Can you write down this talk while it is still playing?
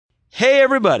Hey,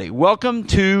 everybody. Welcome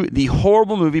to the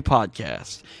Horrible Movie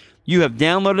Podcast. You have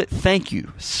downloaded it. Thank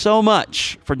you so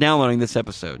much for downloading this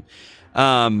episode.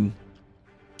 A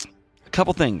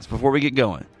couple things before we get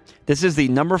going. This is the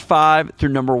number 5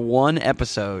 through number 1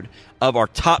 episode of our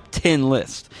top 10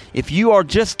 list. If you are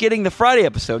just getting the Friday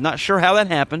episode, not sure how that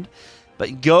happened,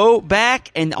 but go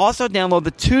back and also download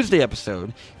the Tuesday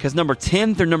episode, because number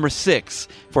 10 through number 6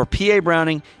 for P.A.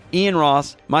 Browning, Ian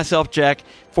Ross, myself, Jack,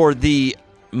 for the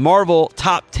Marvel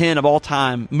top 10 of all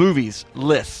time movies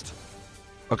list.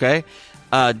 Okay?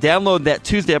 Download that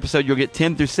Tuesday episode. You'll get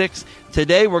 10 through 6.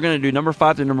 Today, we're going to do number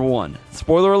 5 through number 1.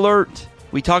 Spoiler alert.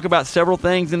 We talk about several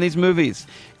things in these movies.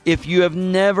 If you have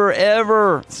never,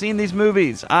 ever seen these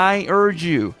movies, I urge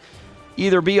you,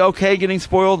 either be okay getting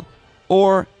spoiled,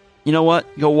 or, you know what,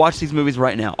 go watch these movies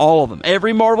right now. All of them.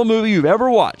 Every Marvel movie you've ever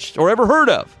watched or ever heard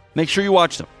of, make sure you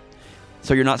watch them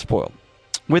so you're not spoiled.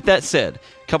 With that said,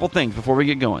 a couple things before we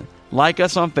get going. Like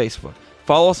us on Facebook.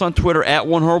 Follow us on Twitter at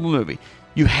One Horrible Movie.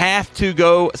 You have to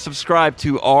go subscribe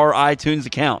to our iTunes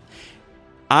account.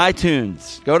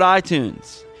 iTunes. Go to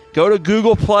iTunes. Go to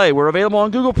Google Play. We're available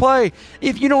on Google Play.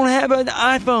 If you don't have an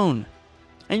iPhone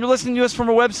and you're listening to us from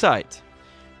a website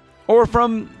or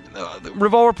from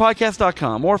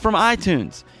revolverpodcast.com or from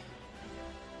iTunes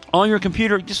on your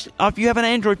computer, just if you have an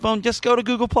Android phone, just go to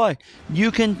Google Play.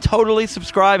 You can totally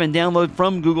subscribe and download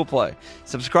from Google Play.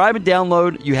 Subscribe and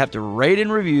download. You have to rate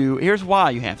and review. Here's why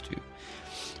you have to.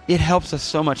 It helps us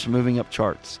so much moving up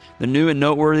charts. The new and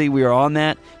noteworthy, we are on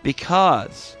that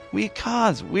because we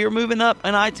are moving up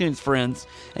in iTunes, friends,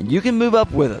 and you can move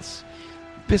up with us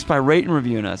just by rating and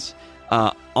reviewing us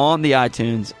on the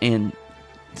iTunes and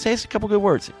say us a couple good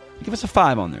words. Give us a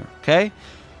 5 on there, okay?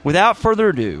 Without further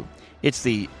ado, it's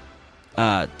the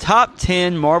top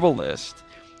 10 Marvel list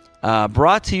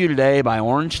brought to you today by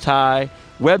Orange Tie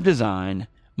Web Design,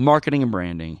 Marketing and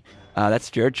Branding. That's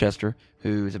Jared Chester,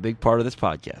 who is a big part of this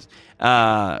podcast.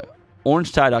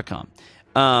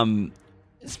 OrangeTie.com.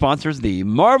 Sponsors the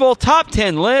Marvel Top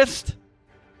 10 list.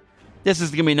 This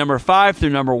is going to be number 5 through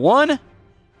number 1.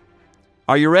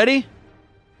 Are you ready?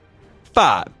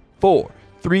 5, 4,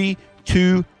 3,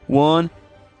 2, 1.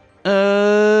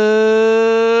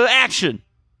 Action.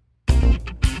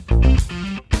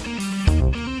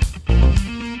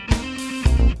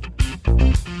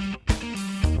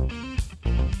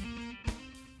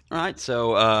 All right,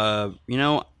 so, I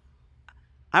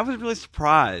was really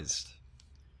surprised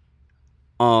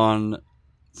on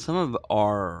some of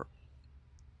our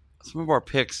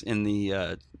picks in the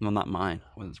well, not mine. I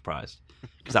wasn't surprised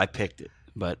because I picked it,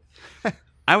 but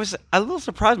I was a little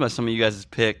surprised by some of you guys'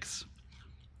 picks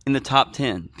in the top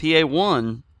 10.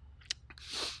 PA1,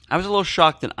 I was a little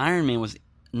shocked that Iron Man was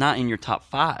not in your top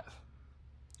 5.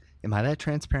 Am I that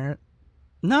transparent?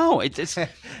 No, it's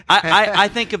I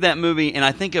think of that movie and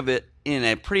I think of it in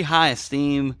a pretty high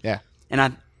esteem. Yeah.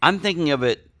 And I'm thinking of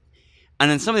it, and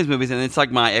in some of these movies, and it's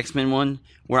like my X-Men one,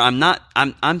 where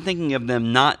I'm thinking of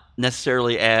them not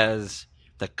necessarily as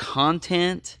the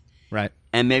content, right,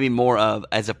 and maybe more of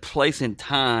as a place in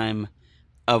time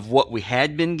of what we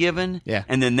had been given. Yeah.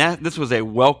 And then this was a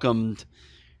welcomed,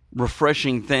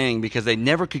 refreshing thing because they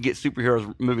never could get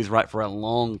superhero movies right for a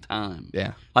long time.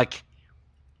 Yeah. Like,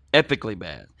 epically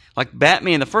bad. Like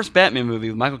Batman, the first Batman movie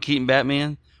with Michael Keaton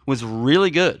Batman was really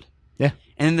good. Yeah.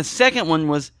 And then the second one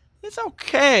was, it's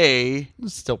okay. It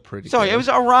was still pretty So good. it was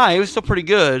all right. It was still pretty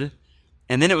good.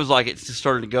 And then it was like it just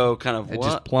started to go kind of It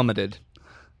just plummeted.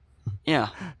 Yeah.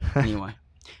 Anyway.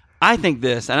 I think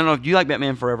this. I don't know. Do you like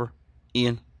Batman Forever,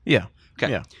 Ian? Yeah.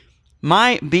 Okay. Yeah.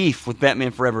 My beef with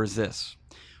Batman Forever is this.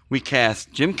 We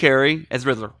cast Jim Carrey as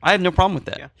Riddler. I have no problem with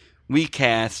that. Yeah. We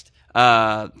cast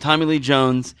Tommy Lee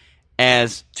Jones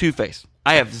as Two-Face.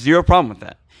 I have zero problem with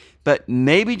that. But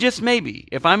maybe, just maybe,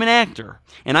 if I'm an actor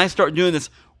and I start doing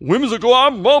this whimsical, blah,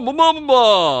 blah, blah, blah,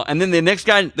 blah, and then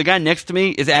the guy next to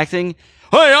me is acting,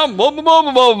 hey, I'm blah, blah,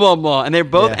 blah, blah, blah, blah, and they're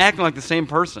both acting like the same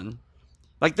person.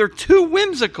 Like, they're too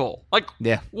whimsical. Like,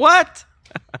 what?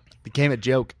 Became a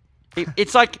joke.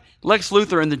 It's like Lex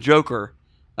Luthor and the Joker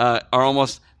are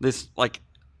almost this, like,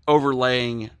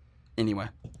 overlaying. Anyway,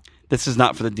 this is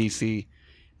not for the DC.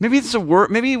 Maybe it's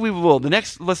maybe we will. The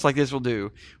next list like this will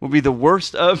be the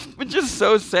worst of, which is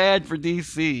so sad for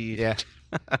DC. Yeah.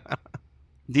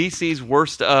 DC's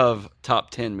worst of top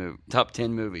 10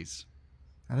 movies.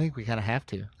 I think we kind of have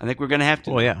to. I think we're going to have to.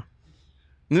 Well, yeah.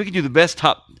 And we can do the best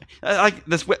top. Like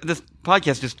this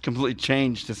podcast just completely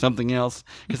changed to something else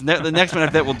because the next one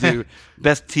after that we'll do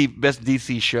best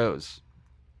DC shows.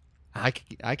 I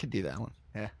could do that one.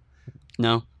 Yeah.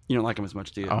 No, you don't like them as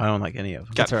much, do you? Oh, I don't like any of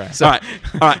them. Okay. That's all right. So, all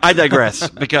right. I digress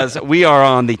because we are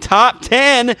on the top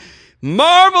 10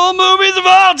 Marvel movies of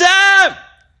all time.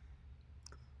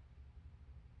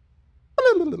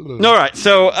 All right,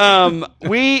 so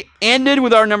we ended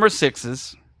with our number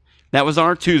 6s. That was on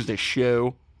our Tuesday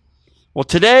show. Well,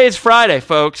 today is Friday,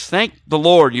 folks. Thank the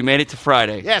Lord you made it to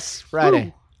Friday. Yes,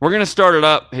 Friday. We're going to start it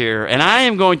up here, and I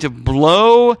am going to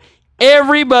blow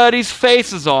everybody's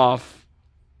faces off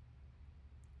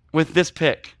with this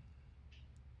pick.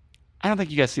 I don't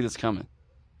think you guys see this coming.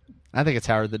 I think it's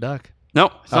Howard the Duck. No,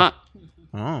 it's not.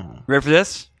 Oh, Ready for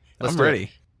this? I'm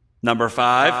ready. Number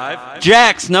 5.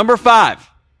 Jack's number 5.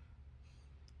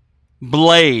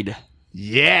 Blade.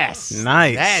 Yes.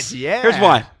 Nice. That's, yeah. Here's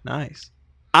why. Nice.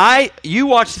 You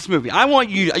watch this movie. I want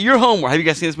you. Your homework. Have you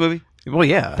guys seen this movie? Well,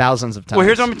 yeah. Thousands of times. Well,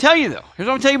 here's what I'm gonna tell you though. Here's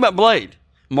what I'm gonna tell you about Blade.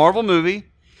 Marvel movie.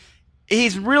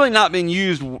 He's really not been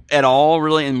used at all,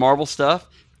 really, in Marvel stuff.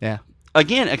 Yeah.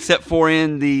 Again, except for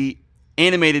in the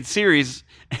animated series,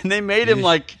 and they made him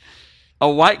like a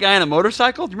white guy on a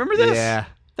motorcycle. Do you remember this? Yeah.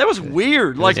 That was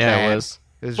weird. Like, Yeah, it was.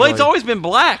 It was Blade's really, always been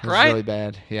black, it was right? really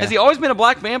bad. Yeah. Has he always been a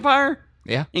black vampire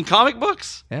Yeah. in comic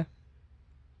books? Yeah.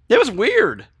 That was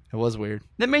weird. It was weird.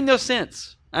 That made no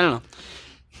sense. I don't know.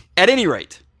 At any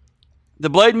rate, the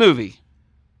Blade movie,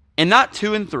 and not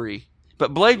 2 and 3,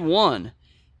 but Blade 1,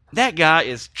 that guy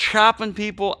is chopping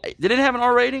people. Did it have an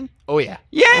R rating? Oh, yeah.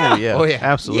 Yeah. Oh, yeah. Oh, yeah.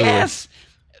 Absolutely. Yes.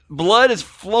 Blood is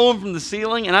flowing from the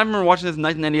ceiling, and I remember watching this in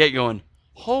 1998 going,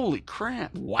 holy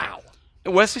crap. Wow.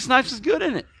 And Wesley Snipes is good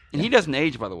in it. And he doesn't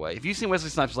age, by the way. If you've seen Wesley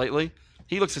Snipes lately,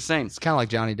 he looks the same. It's kind of like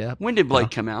Johnny Depp. When did Blade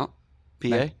come out?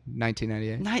 PA?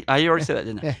 1998. I already said that,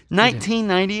 didn't I? Yeah,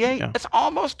 1998. Yeah. That's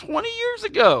almost 20 years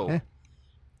ago. Yeah.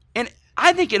 And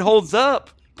I think it holds up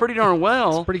pretty darn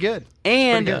well. It's pretty good.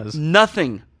 And pretty good.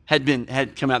 nothing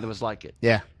had come out that was like it.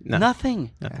 Yeah. No.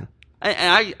 Nothing. Nothing.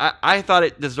 I thought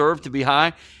it deserved to be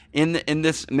high in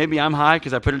this. Maybe I'm high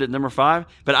because I put it at number 5.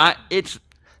 But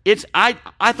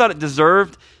I thought it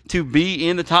deserved to be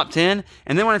in the top 10.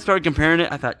 And then when I started comparing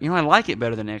it, I thought, I like it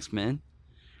better than X-Men.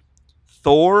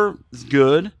 Thor is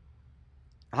good.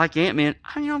 I like Ant-Man.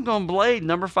 I'm going Blade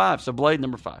number 5. So Blade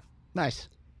number 5. Nice.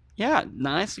 Yeah,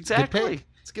 nice. Exactly. pick.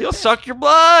 It's a good He'll pick. suck your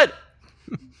blood.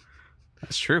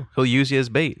 That's true. He'll use you as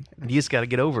bait. You just got to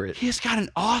get over it. He's got an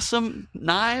awesome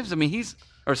knives. I mean,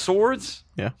 or swords.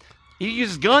 Yeah. He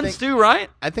uses guns too, right?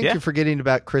 I think Yeah. you're forgetting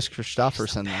about Chris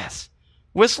Christopherson. though. Yes.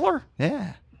 Whistler.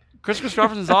 Yeah. Chris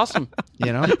Christopherson's awesome.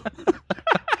 You know?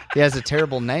 He has a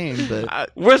terrible name,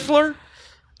 but Whistler.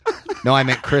 no, I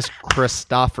meant Chris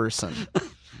Christopherson.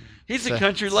 He's a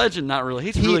country legend. Not really.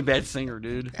 He's a really bad singer,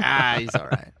 dude. He's all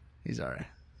right. He's all right.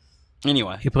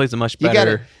 Anyway. He plays a much You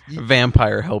better gotta-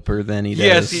 vampire helper than he does.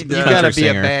 Yes, he does. You country gotta be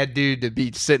singer. a bad dude to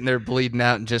be sitting there bleeding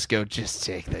out and just go, just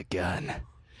take the gun.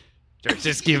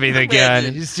 Just give me the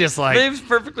gun. He's just like, Dave's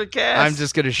perfectly cast. I'm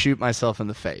just gonna shoot myself in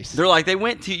the face. They're like, they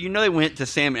went to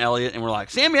Sam Elliott and were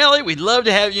like, Sam Elliott, we'd love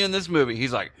to have you in this movie.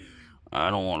 He's like, I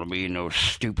don't want to be in no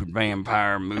stupid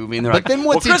vampire movie. And they're But like, then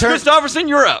once well, he Chris turned- Christopherson,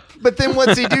 you're up. But then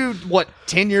what's he do? What,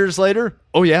 10 years later?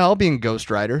 Oh yeah, I'll be in Ghost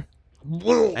Rider.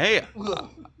 Hey,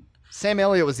 Sam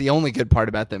Elliott was the only good part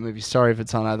about that movie. Sorry if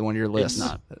it's on either one of your lists.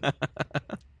 not.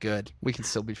 Good. We can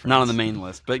still be friends. Not on the main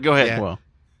list, but go ahead. Yeah. Well,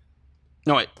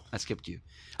 No, wait, I skipped you.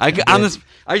 I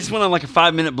just went on like a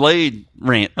 5-minute Blade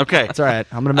rant. Okay. That's all right.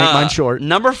 I'm gonna make mine short.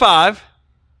 Number 5,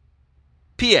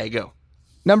 PA, go.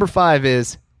 Number 5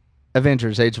 is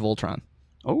Avengers: Age of Ultron.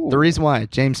 Oh, The reason why,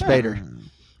 James Spader.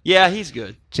 yeah, he's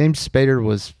good. James Spader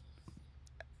was,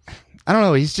 I don't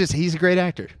know, he's a great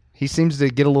actor. He seems to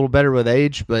get a little better with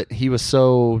age, but he was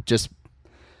so just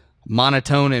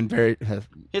monotone and very,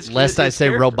 His lest I say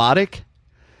character. robotic.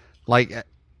 Like,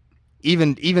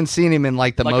 even seeing him in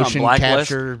like the Like on motion Blacklist?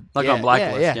 capture. Like on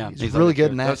Blacklist, yeah. He's He's really like,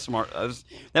 good in That that. was smart.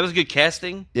 That was good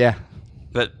casting, Yeah.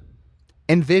 but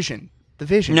And Vision. The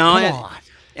Vision. no, Come and, on.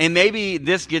 and maybe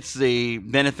this gets the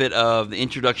benefit of the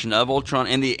introduction of Ultron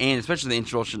and especially the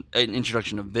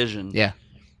introduction of Vision. Yeah.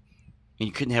 And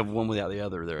you couldn't have one without the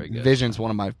other. There, I guess. Vision's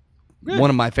one of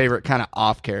my favorite kind of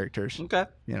off characters. Okay.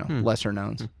 You know, lesser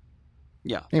knowns.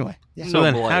 Yeah. Anyway. Yeah. So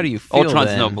then how do you feel Ultron's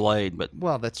then? no Blade, but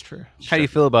Well, that's true. how do you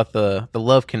feel about the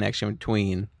love connection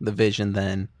between the Vision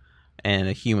then and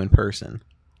a human person?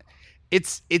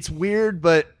 It's weird,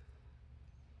 but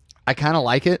I kind of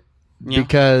like it Yeah.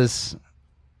 because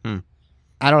Hmm.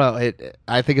 I don't know.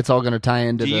 I think it's all going to tie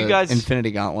into Do the you guys- Infinity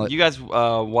Gauntlet. you guys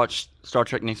watch Star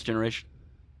Trek Next Generation?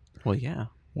 Well, yeah.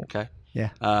 Okay. Yeah.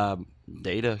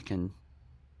 Data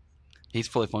he's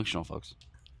fully functional, folks.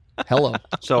 Hello.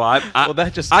 So I came to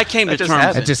that just terms.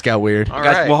 happened. That just got weird. All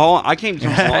Guys, right. well, hold on. I came to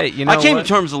terms. Hey, you know I came what? to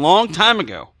terms a long time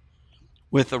ago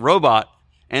with a robot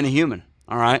and a human.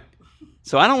 All right.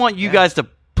 So I don't want you guys to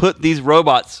put these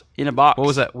robots in a box. What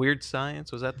was that? Weird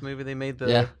Science? Was that the movie they made?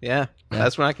 Yeah.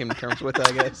 That's when I came to terms with it,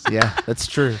 I guess. Yeah, that's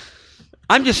true.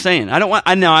 I'm just saying. I don't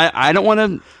want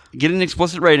to get an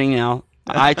explicit rating now.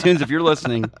 iTunes, if you're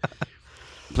listening,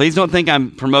 please don't think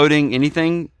I'm promoting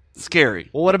anything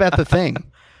scary. Well, what about the thing?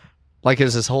 Like,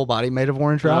 is his whole body made of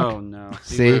orange rock? Oh no!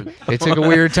 See, it took a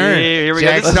weird turn. Yeah, here we go.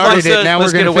 Jack This is started like it. the- Now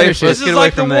let's we're get going to away finish from- it. This is get like away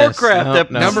the from this. Warcraft. No, This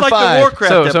no. is Number like five. the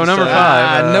Warcraft. So episode. number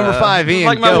five. Number 5, This is Ian.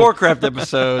 like my go. Warcraft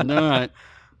episode. All right,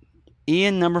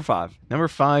 Ian, number 5. Number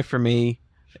 5 for me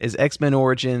is X-Men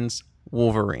Origins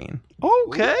Wolverine.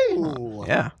 Okay. Ooh.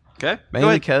 Yeah. Okay. Go Mainly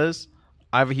ahead. because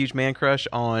I have a huge man crush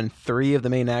on 3 of the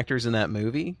main actors in that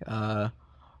movie.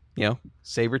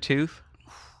 Sabretooth.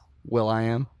 Will I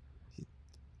am.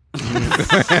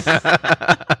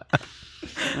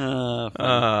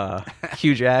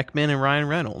 Hugh Jackman and Ryan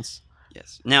Reynolds.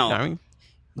 Yes. Now, I mean,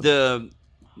 the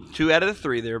 2 out of the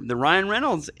 3 there, the Ryan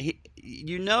Reynolds, the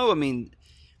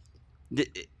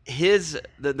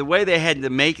way they had to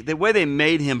the way they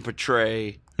made him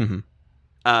portray Mhm.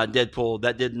 Deadpool,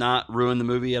 that did not ruin the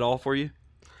movie at all for you.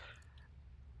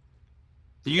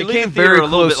 You It leave came the theater very a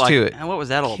little close bit like, to it. "Man, what was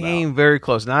that all came about?" very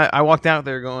close. And I walked out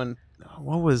there going,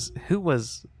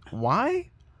 why?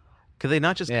 Could they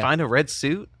not just Yeah. find a red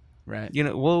suit? Right.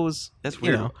 What was That's you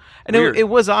weird. know, and Weird. it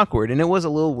was awkward and it was a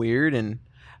little weird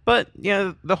but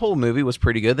the whole movie was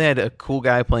pretty good. They had a cool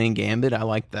guy playing Gambit. I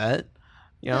liked that.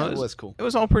 It was cool. It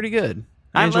was all pretty good.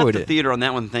 I I left enjoyed the it. theater on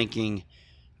that one thinking,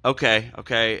 okay,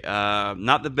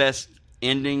 not the best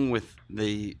ending with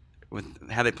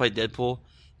how they played Deadpool,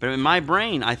 but in my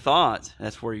brain, I thought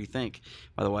that's where you think.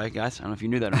 By the way, guys, I don't know if you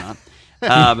knew that or not,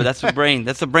 but that's the brain.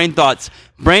 That's the brain thoughts.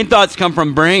 Brain thoughts come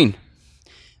from brain.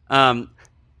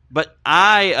 But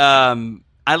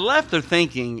I left there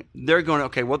thinking they're going,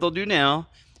 okay, what they'll do now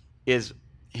is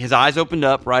his eyes opened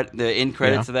up, right? The end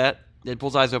credits of that,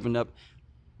 Deadpool's eyes opened up.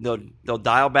 They'll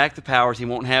dial back the powers. He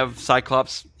won't have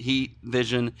Cyclops heat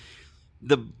vision.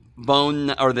 The not bone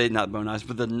knives,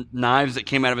 but the knives that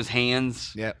came out of his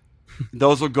hands, Yep.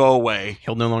 those will go away.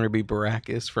 He'll no longer be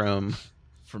Baracus from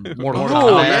From Mortal Oh,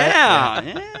 Kombat.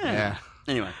 yeah.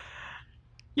 Anyway,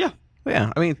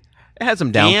 I mean, it had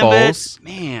some Gambit, downfalls.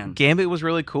 man. Gambit was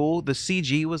really cool. The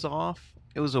CG was off.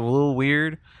 It was a little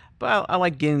weird, but I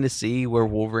like getting to see where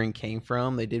Wolverine came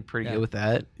from. They did pretty Yeah. good with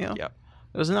that. Yep.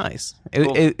 It was nice.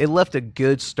 Cool. It left a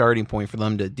good starting point for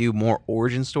them to do more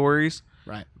origin stories,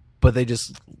 Right. but they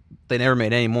never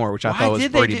made any more, which I thought was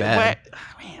pretty bad.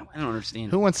 Man, I don't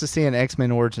understand. Who wants to see an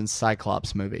X-Men Origins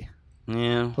Cyclops movie?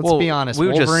 Yeah, Let's Well, be honest. we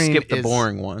would just Wolverine skip the is-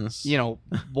 boring ones.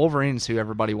 Wolverine's who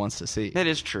everybody wants to see. that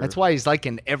is true. That's why he's like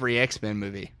in every X-Men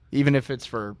movie, even if it's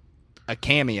for a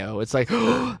cameo. It's like,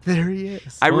 oh, there he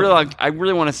is. I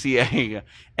really want to see a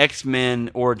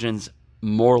X-Men Origins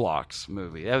Morlocks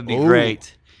movie. That would be Ooh.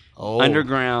 great. Oh,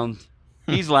 Underground.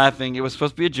 He's laughing. It was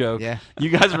supposed to be a joke. Yeah. You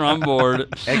guys are on board.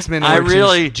 X-Men I Origins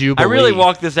really Jubilee.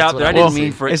 walked this out That's there. I what I didn't wanna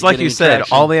mean see. for it. It's to like get you any said.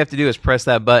 traction. All they have to do is press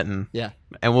that button, Yeah.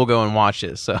 and we'll go and watch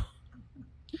it. So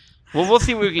Well, we'll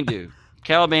see what we can do.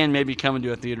 Caliban may be coming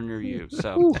to a theater near you.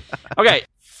 So, okay,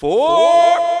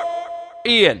 4.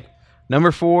 Ian.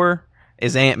 number 4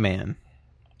 is Ant-Man,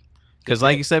 because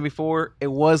like you said before, it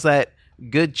was that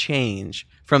good change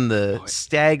from the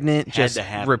stagnant, Had just to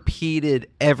happen. repeated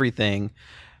everything.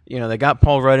 They got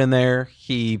Paul Rudd in there.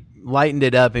 He lightened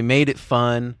it up. He made it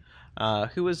fun.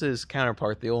 Who was his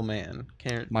counterpart? The old man.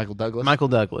 Michael Douglas. Michael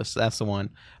Douglas. That's the one.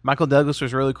 Michael Douglas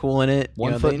was really cool in it.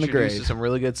 One they foot in the introduced grave. Some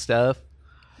really good stuff.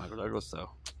 Michael Douglas, though.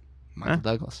 Michael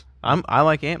Douglas. I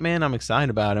like Ant-Man. I'm excited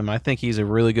about him. I think he's a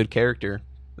really good character.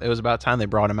 It was about time they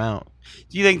brought him out.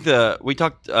 Do you think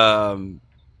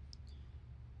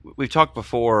we've talked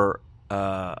before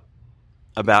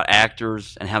about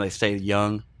actors and how they stay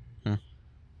young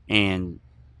and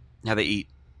how they eat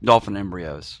dolphin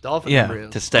embryos Dolphin Yeah.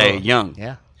 embryos. to stay Oh, young.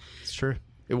 Yeah, it's true.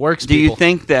 It works. Do you people.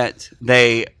 think that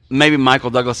maybe Michael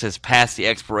Douglas has passed the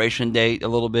expiration date a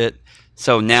little bit,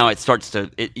 so now it starts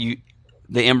to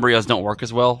the embryos don't work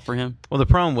as well for him? Well, the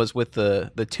problem was with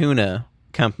the tuna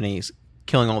companies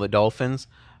killing all the dolphins.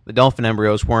 The dolphin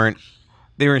embryos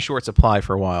they were in short supply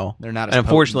for a while. They're not as And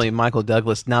unfortunately, Michael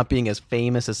Douglas, not being as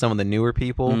famous as some of the newer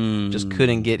people, just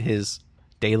couldn't get his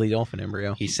daily dolphin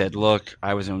embryo. He said, "Look,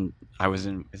 I was in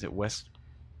is it West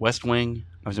Wing?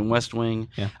 I was in West Wing.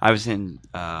 Yeah. I was in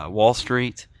Wall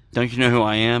Street. Don't you know who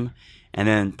I am?" And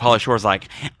then Pauly Shore's like,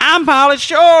 "I'm Pauly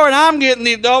Shore, and I'm getting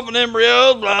these dolphin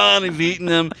embryos, blah," and he's eating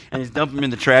them, and he's dumping them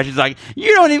in the trash. He's like,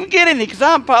 "You don't even get any because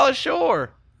I'm Pauly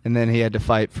Shore." And then he had to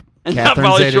fight And not Catherine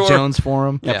Pauly Shore. Zeta-Jones for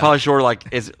him. Yeah, Yeah. Pauly Shore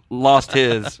is lost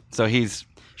his, so he's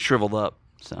shriveled up.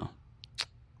 So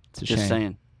It's a just shame.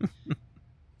 saying.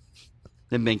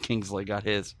 Then Ben Kingsley got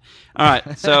his. All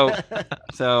right, so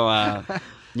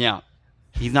yeah,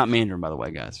 he's not Mandarin, by the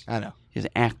way, guys. I know. He's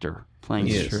an actor playing.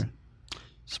 He his- is.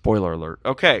 Spoiler alert.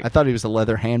 Okay, I thought he was a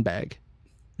leather handbag,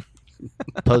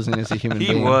 posing as a human he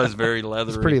being. was very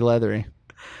leathery. It's pretty leathery.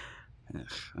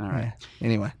 All right.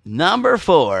 Anyway, Number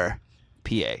 4,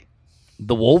 PA.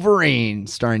 The Wolverine,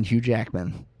 starring Hugh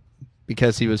Jackman,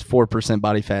 because he was 4%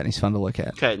 body fat and he's fun to look at.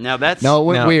 Okay, now that's No, it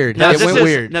went No. weird. Now, It this went is-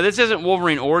 weird. Now this isn't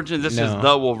Wolverine Origins. This is No.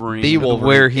 the Wolverine. The Wolverine.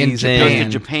 Where in he's Goes Japan,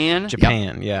 to Japan.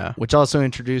 Japan, yeah. which also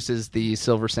introduces the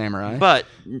Silver Samurai. But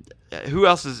who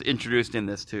else is introduced in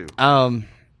this too?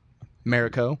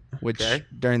 Mariko, which Okay.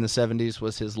 during the 70s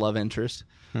was his love interest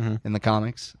Mhm. in the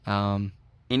comics.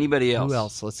 Anybody else? Who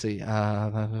else? Let's see. I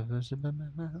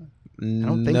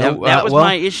don't think That was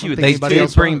my issue with think They these anybody did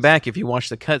else bring was. back, if you watch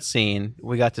the cutscene,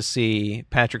 we got to see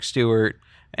Patrick Stewart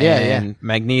Yeah, and yeah.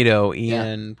 Magneto,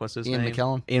 Ian, what's his Ian name?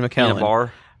 McKellen. Ian in a McKellen.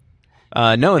 bar.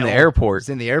 No, in the airport, It's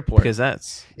in the airport. because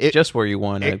that's It- just where you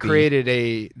want to It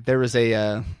created there was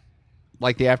a,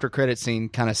 like the after credit scene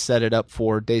kind of set it up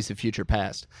for Days of Future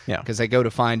Past. Yeah. Because they go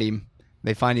to find him.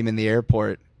 They find him in the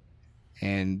airport,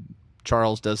 and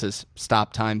Charles does his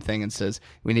stop time thing and says,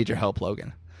 "We need your help,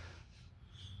 Logan."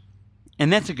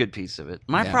 And that's a good piece of it.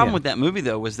 My Yeah. problem Yeah. with that movie,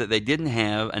 though, was that they didn't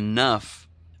have enough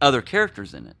other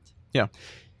characters in it. Yeah.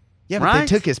 Yeah, but Right? they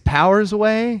took his powers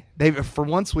away. They for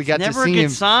once we got Never to a see good him.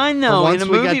 sign, for though, once in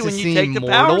a we got movie to when you see take him the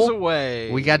powers mortal.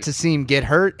 away. We got to see him get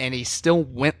hurt, and he still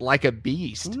went like a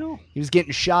beast. No. He was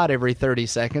getting shot every 30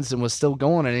 seconds and was still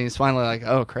going, and he's finally like,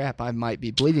 "Oh crap, I might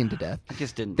be bleeding to death." I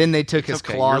just didn't. Then they took It's his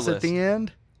okay, claws your at the list.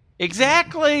 end.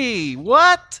 Exactly.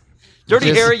 What? Dirty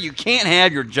Just- Harry, you can't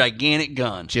have your gigantic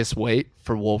gun. Just wait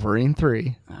for Wolverine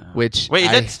 3, which Wait,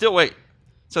 I- that's still wait.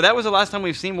 So that was the last time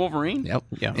we've seen Wolverine? Yep.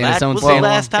 Yeah. In That its own was the standalone.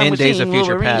 last time in we've Days seen of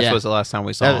Future Wolverine. Past Yeah. was the last time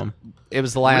we saw That- him. It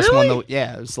was the last Really? one.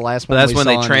 It was the last But one. that's we when saw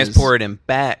they in his- transported him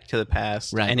back to the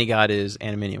past, Right. and he got his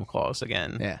aluminium claws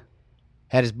again. Yeah,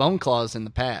 had his bone claws in the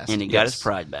past, And he got Yes. his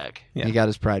pride back. Yeah. He got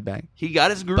his pride back. He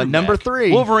got his groove But number back.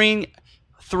 3. Wolverine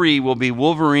 3 will be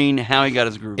Wolverine, how he got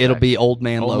his groove It'll back. be Old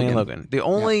Man Old Logan. Man Logan. The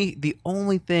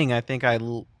only thing I think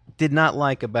did not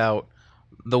like about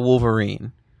the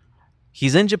Wolverine,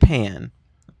 he's in Japan.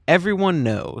 Everyone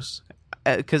knows,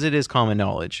 because it is common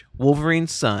knowledge,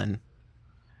 Wolverine's son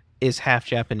is half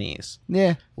Japanese.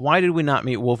 Yeah, Why did we not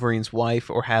meet Wolverine's wife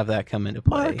or have that come into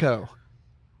play? Marco.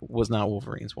 Was not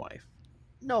Wolverine's wife.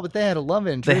 No, but they had a love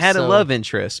interest. They had a so- love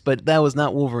interest, but that was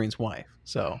not Wolverine's wife.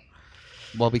 So,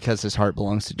 Well, because his heart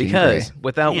belongs to Jean because Grey.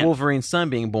 without Man. Wolverine's son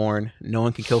being born, no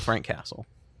one can kill Frank Castle.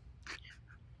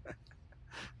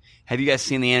 Have you guys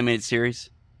seen the animated series?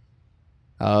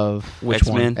 Of Which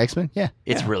X-Men? one? X-Men. Yeah,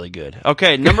 It's really good.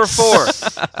 Okay, number 4.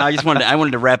 I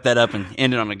wanted to wrap that up and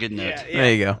end it on a good note.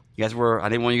 There you go. You guys I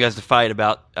didn't want you guys to fight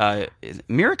about is it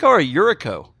Mirko or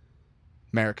Yuriko?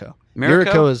 Mariko.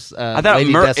 Mirko? Miriko is. I thought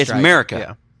Lady it's Deathstrike. America.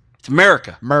 Yeah. It's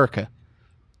America. America.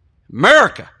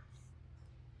 America.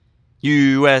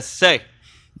 USA.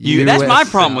 That's my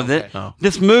problem with it. Okay. Oh.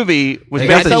 This movie was Hey,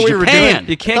 based I thought in we were Japan. doing-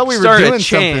 You can't thought we were start doing a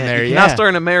something chant. there, You yeah. cannot start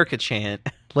an America chant.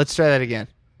 Let's try that again.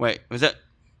 Wait, was that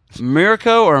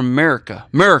Mirko or America?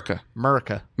 America.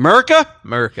 America. America?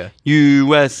 America.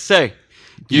 USA.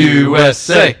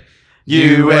 USA.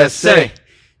 USA.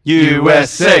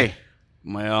 USA.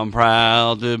 Well, I'm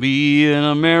proud to be an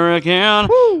American.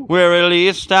 Where at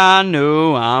least I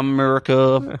know I'm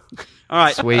America. All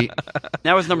right. Sweet.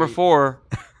 That was number 4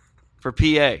 for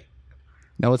PA.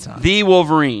 No, it's not. The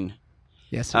Wolverine.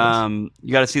 Yes, it is.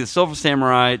 You got to see the Silver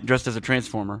Samurai dressed as a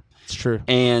Transformer. It's true.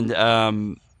 And,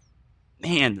 man,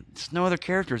 there's no other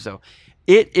characters, though.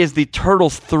 It is the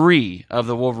Turtles 3 of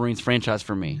the Wolverines franchise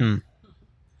for me.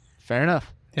 Fair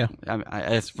enough. Yeah.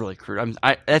 That's really crude.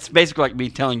 That's basically like me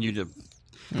telling you to.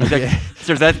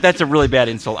 That's a really bad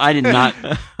insult. I did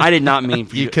not mean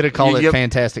for you. You could have called it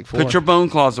Fantastic Four. Put your bone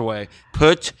claws away.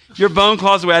 Put your bone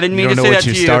claws away. I didn't you mean don't to know say what that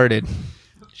you to started.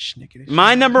 you.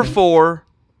 My number 4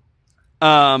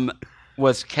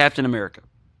 was Captain America.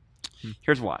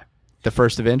 Here's why. The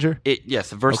first Avenger. Yes,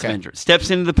 the first Okay. Avenger.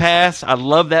 Steps into the past. I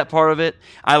love that part of it.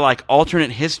 I like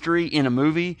alternate history in a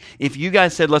movie. If you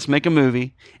guys said, let's make a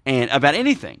movie and about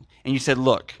anything, and you said,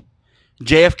 look,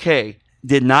 JFK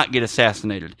did not get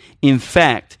assassinated. In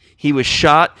fact, he was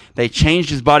shot. They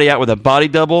changed his body out with a body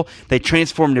double. They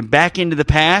transformed him back into the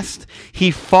past.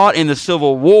 He fought in the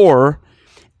Civil War.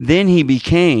 Then he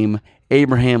became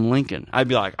Abraham Lincoln. I'd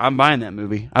be like, I'm buying that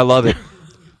movie. I love it.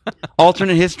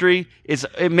 Alternate history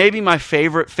it may be my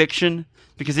favorite fiction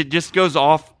because it just goes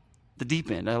off the deep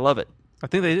end. I love it. I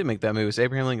think they did make that movie. It was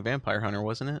Abraham Lincoln Vampire Hunter,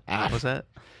 wasn't it? Was that?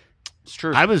 It's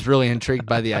true. I was really intrigued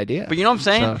by the idea. But you know what I'm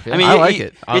saying? So, yeah. I mean, I like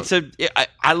it.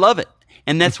 I love it,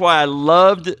 and that's why I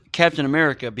loved Captain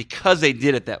America because they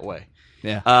did it that way.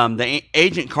 Yeah. The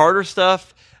Agent Carter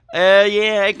stuff,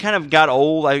 yeah, it kind of got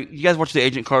old. You guys watch the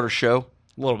Agent Carter show?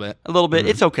 A little bit. A little bit.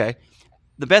 It's okay.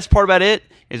 The best part about it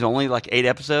is only like 8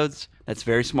 episodes. That's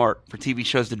very smart for TV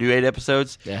shows to do 8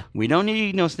 episodes. Yeah. We don't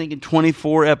need thinking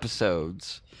 24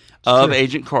 episodes of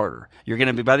Agent Carter. You're going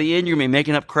to be, by the end, you're going to be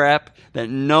making up crap that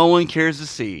no one cares to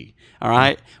see. All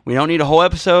right? We don't need a whole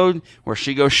episode where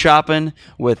she goes shopping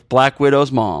with Black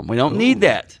Widow's mom. We don't need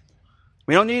that.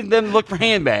 We don't need them to look for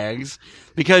handbags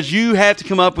because you have to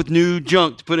come up with new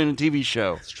junk to put in a TV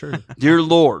show. It's true. Dear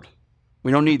Lord.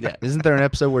 We don't need that. Isn't there an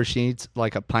episode where she eats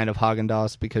like a pint of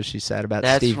Haagen-Dazs because she's sad about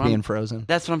That's Steve what I'm- being frozen?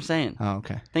 That's what I'm saying. Oh,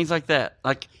 okay. Things like that.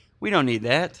 Like, we don't need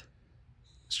that.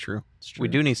 It's true. We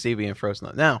do need Steve being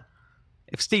frozen. Now,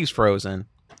 if Steve's frozen,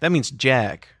 that means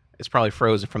Jack is probably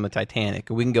frozen from the Titanic,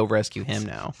 and we can go rescue him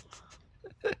now.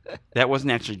 That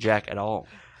wasn't actually Jack at all.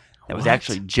 That was What?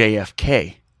 actually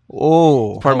JFK.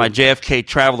 Oh, Part of my JFK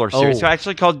Traveler series. Oh. So I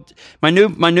actually called my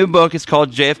new book is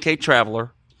called JFK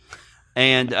Traveler,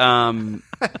 and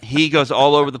he goes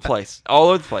all over the place,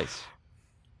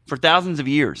 for thousands of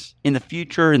years in the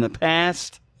future, in the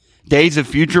past, days of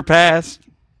future past.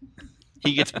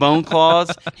 He gets bone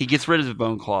claws. He gets rid of his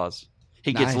bone claws.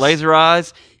 He gets Nice. laser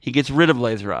eyes. He gets rid of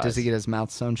laser eyes. Does he get his mouth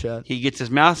sewn shut? He gets his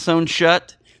mouth sewn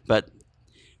shut, but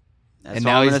that's And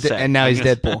all now I'm he's gonna say. and now I'm he's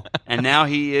gonna- Deadpool. And now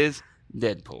he is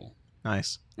Deadpool.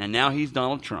 nice. And now he's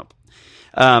Donald Trump.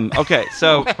 Okay,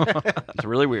 so it's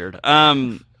really weird.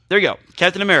 There you go.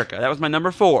 Captain America. That was my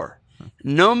number 4.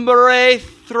 Number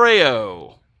 3.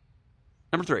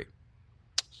 Number 3.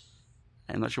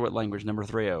 I'm not sure what language number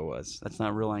 3 was. That's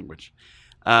not real language.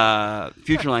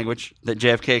 Future language that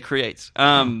JFK creates.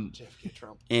 And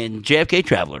JFK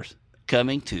Travelers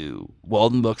coming to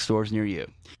Walden bookstores near you.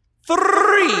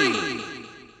 3.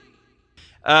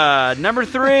 Number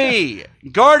 3,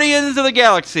 Guardians of the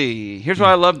Galaxy. Here's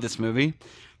why I love this movie.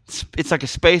 It's like a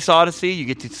space odyssey. You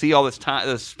get to see all this time,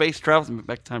 the space travel.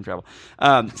 Back to time travel.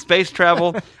 Space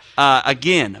travel.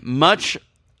 Again, much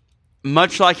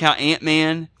like how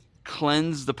Ant-Man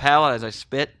cleansed the palate, as I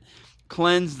spit,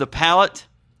 cleansed the palate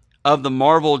of the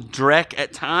Marvel dreck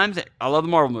at times. I love the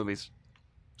Marvel movies,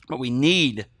 but we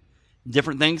need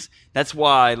different things. That's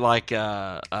why, like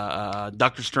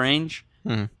Doctor Strange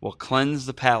will cleanse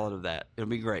the palate of that. It'll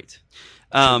be great.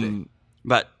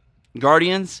 But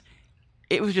Guardians,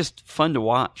 it was just fun to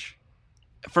watch.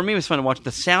 For me, it was fun to watch. The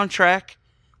soundtrack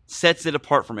sets it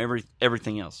apart from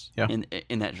everything else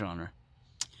in that genre.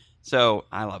 So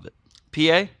I love it.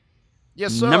 PA?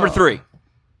 Yes, sir. Number 3.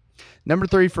 Number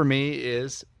 3 for me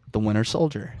is the Winter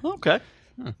Soldier Okay.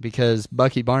 because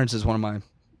Bucky Barnes is one of my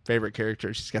favorite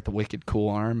characters. He's got the wicked cool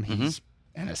arm. He's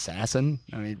an assassin.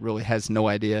 I mean, he really has no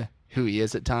idea who he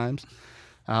is at times.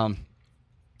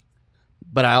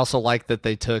 But I also like that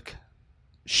they took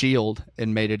S.H.I.E.L.D.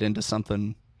 and made it into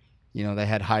something, they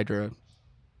had Hydra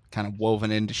kind of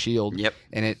woven into S.H.I.E.L.D. Yep.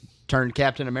 And it turned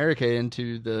Captain America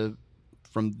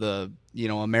from the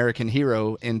American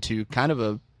hero into kind of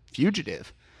a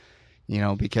fugitive,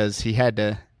 because he had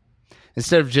to,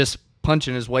 instead of just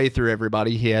punching his way through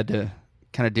everybody, he had to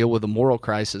kind of deal with the moral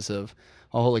crisis of,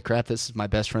 oh, holy crap, this is my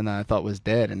best friend that I thought was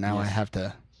dead, and now I have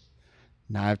to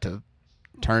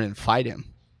turn and fight him.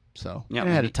 So Yeah, it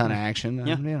had a ton of action.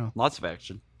 Yeah. Lots of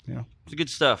action. Yeah. It's good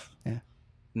stuff. Yeah.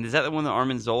 And is that the one that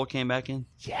Armin Zola came back in?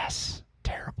 Yes,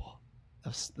 terrible.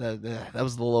 That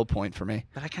was the low point for me.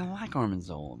 But I kind of like Armin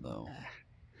Zola, though.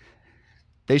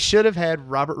 They should have had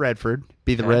Robert Redford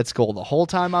be the Okay. Red Skull the whole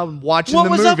time I'm watching What the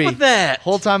was movie. up with that?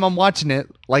 Whole time I'm watching it,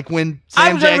 like when I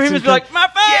Sam was over Jackson him like, my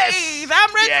face!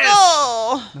 I'm Red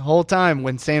Skull! the whole time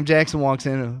when Sam Jackson walks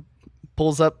in and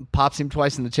pulls up, pops him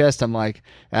twice in the chest, I'm like,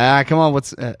 come on,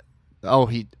 what's?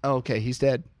 Okay, he's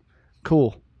dead.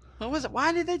 Cool. What was it?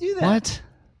 Why did they do that? What?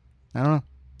 I don't know.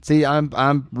 See,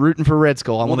 I'm rooting for Red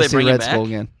Skull. I Will want to they see bring him Red Skull back?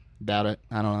 again. Doubt it.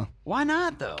 I don't know. Why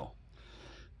not, though?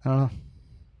 I don't know.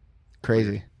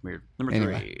 Crazy. Weird. Number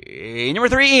Anyway. 3. Number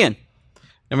 3, Ian.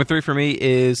 Number 3 for me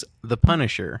is The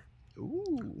Punisher.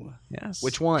 Ooh. Yes.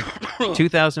 Which one?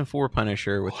 2004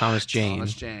 Punisher with Thomas Jane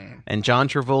Thomas Jane. and John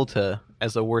Travolta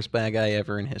as the worst bad guy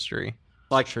ever in history.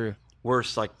 Like, True.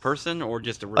 worse, like person or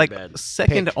just a really Like bad?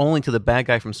 second Pick. only to the bad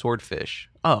guy from Swordfish.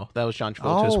 Oh, that was John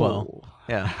Travolta as well.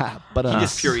 Yeah. but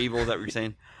Just pure evil, is that what you're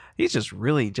saying? He's just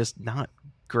really just not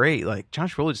great. Like John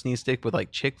Travolta just needs to stick with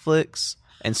like chick flicks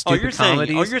and stupid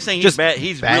comedies. You're saying he's Just bad.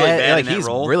 He's really bad like, in that he's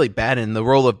role. really bad in the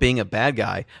role of being a bad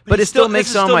guy. But it he's still still- makes this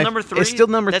is it on still my number 3? It's still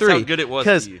number That's 3. how good it was to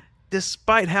because you.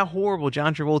 despite how horrible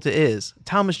John Travolta is,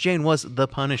 Thomas Jane was the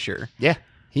Punisher. Yeah,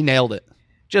 he nailed it.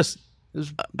 Just It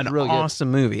was an really awesome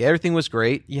movie. Everything was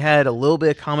great. You had a little bit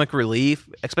of comic relief,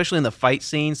 especially in the fight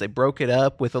scenes. They broke it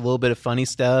up with a little bit of funny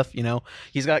stuff. You know,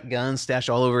 he's got guns stashed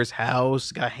all over his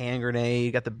house, got a hand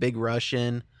grenade, got the big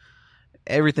Russian.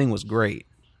 Everything was great.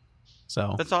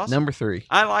 So That's awesome. Number 3.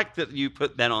 I like that you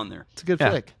put that on there. It's a good Yeah.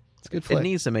 flick. It's a good It flick.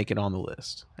 needs to make it on the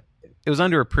list. It was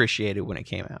underappreciated when it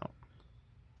came out.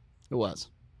 It was.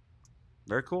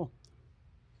 Very cool.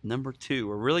 Number 2.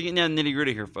 We're really getting down to nitty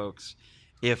gritty here, folks.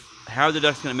 If Howard the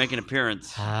Duck's going to make an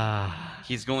appearance,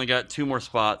 he's only got 2 more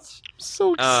spots.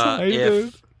 So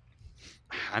If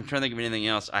I'm trying to think of anything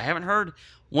else, I haven't heard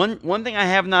one thing I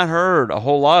have not heard a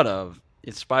whole lot of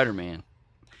is Spider-Man.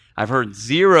 I've heard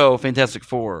 0 Fantastic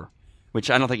Four, which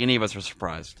I don't think any of us are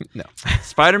surprised. No.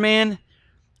 Spider-Man,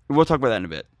 we'll talk about that in a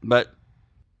bit. But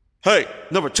hey,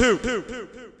 number 2.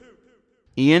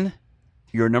 Ian,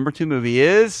 your number 2 movie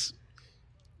is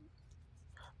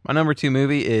My number 2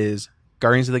 movie is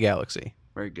Guardians of the Galaxy.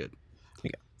 very good.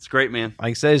 Yeah. It's great, man.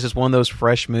 Like I said, it's just one of those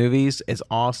fresh movies. It's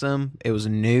awesome. It was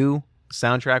new.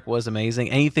 Soundtrack was amazing.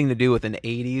 Anything to do with an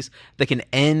 80s that can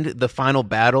end the final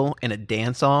battle in a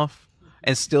dance-off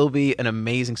and still be an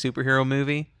amazing superhero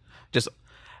movie. Just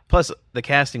plus the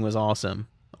casting was awesome.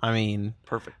 I mean,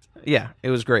 Perfect. yeah, it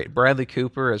was great. Bradley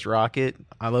Cooper as Rocket.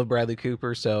 I love Bradley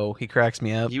Cooper, so he cracks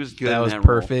me up. He was good That in was that role.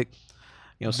 perfect.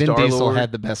 You know, Vin Star-Lord. Diesel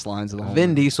had the best lines of the whole Vin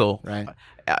movie. Diesel. Right.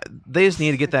 They just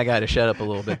need to get that guy to shut up a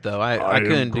little bit, though. I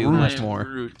couldn't do much more.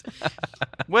 Groot.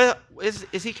 Well, is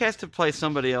he cast to play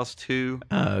somebody else too,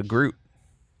 Groot.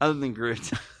 other than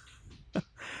Groot?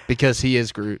 Because he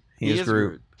is Groot. He is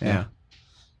Groot. Yeah.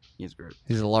 He's Groot.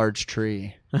 He's a large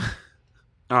tree.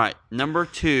 All right, number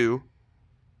 2,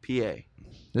 PA. This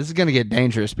is going to get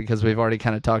dangerous because we've already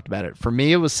kind of talked about it. For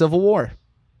me, it was Civil War.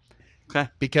 Okay.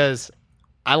 Because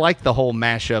I like the whole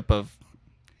mashup of,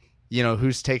 you know,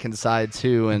 who's taking sides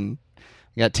who, and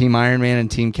you got Team Iron Man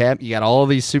and Team Cap. You got all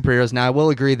these superheroes. Now, I will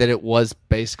agree that it was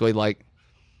basically like,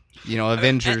 you know,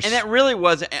 Avengers. And that really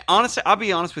was honestly. I'll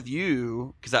be honest with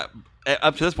you because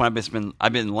up to this point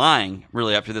I've been lying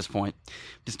really up to this point,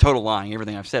 just total lying.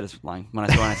 Everything I've said is lying. When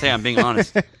I say I'm being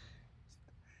honest,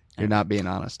 You're not being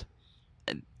honest.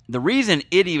 the reason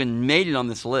it even made it on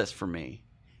this list for me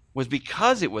was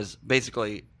because it was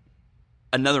basically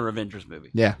another Avengers movie.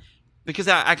 Yeah. Because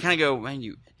I kind of go, man,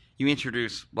 you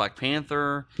introduce Black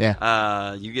Panther.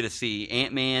 Yeah. You get to see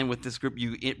Ant-Man with this group.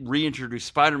 You reintroduce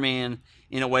Spider-Man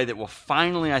in a way that will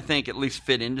finally, I think, at least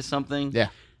fit into something. Yeah.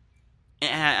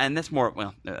 And that's more,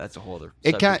 well, that's a whole other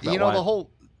It subject kind, about you know, why. the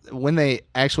whole when they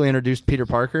actually introduced Peter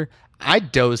Parker, I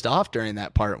dozed off during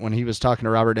that part when he was talking to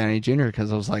Robert Downey Jr.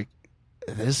 because I was like,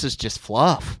 this is just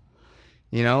fluff.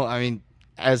 You know, I mean,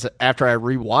 after I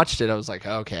rewatched it, I was like,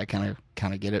 oh, okay, I kind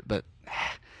of get it, but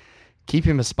keep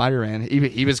him as Spider-Man.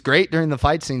 He was great during the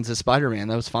fight scenes as Spider-Man.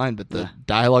 That was fine, but the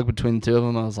dialogue between the two of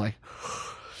them, I was like,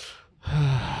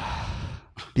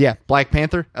 yeah, Black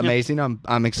Panther, amazing.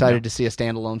 I'm excited to see a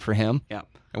standalone for him. Yeah.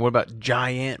 And what about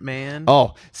Giant Man?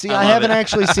 Oh, see, I love haven't it.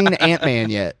 actually seen Ant-Man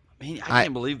yet. Man, I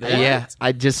can't believe that. Yeah,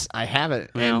 I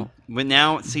haven't. And But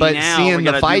now, see, But now seeing we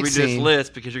the got to fight redo this scene-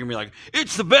 list because you're going to be like,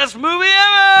 it's the best movie ever!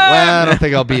 well, I don't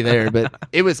think I'll be there, but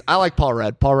I like Paul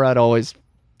Rudd. Paul Rudd always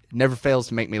never fails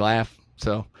to make me laugh.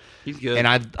 So, He's good. and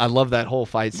I love that whole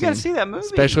fight you scene. got to see that movie.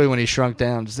 Especially when he shrunk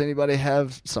down. Does anybody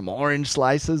have some orange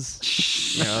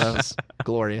slices? You know, that was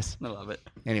glorious. I love it.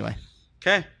 Anyway,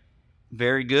 Okay.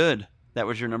 Very good. That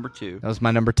was your number 2. that was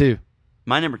my number 2.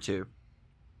 My number 2,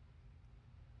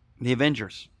 The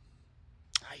Avengers.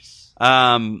 Nice.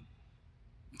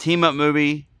 Team up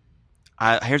movie.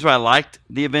 Here's why I liked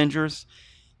The Avengers.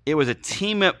 It was a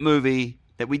team up movie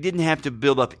that we didn't have to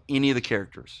build up any of the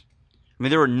characters. I mean,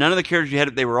 there were none of the characters you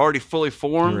had. They were already fully We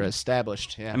formed. were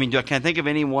established. Yeah. I mean, can I think of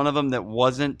any one of them that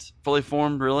wasn't fully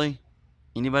formed? Really?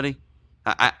 Anybody?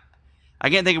 I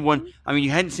can't think of one. I mean, you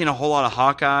hadn't seen a whole lot of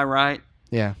Hawkeye, right?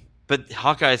 yeah. But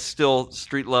Hawkeye is still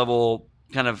street level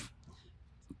kind of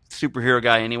superhero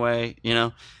guy anyway, you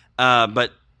know.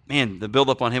 But man, the build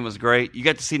up on him was great. You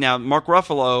got to see now Mark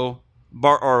Ruffalo,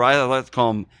 or I like to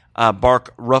call him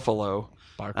Bark Ruffalo.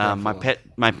 Bark My Ruffalo. pet,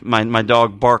 my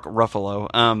dog Bark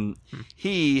Ruffalo.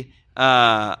 He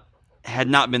had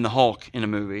not been the Hulk in a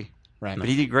movie, Right. but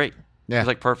he did great. Yeah. He was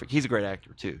like perfect. He's a great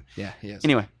actor too. Yeah, he is.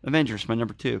 Anyway, Avengers, my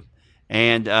number 2,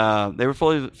 and they were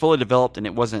fully developed, and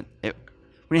we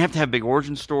didn't have to have a big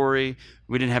origin story.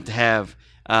 We didn't have to have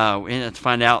we didn't have to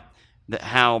find out that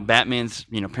how Batman's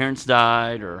parents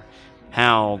died, or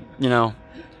how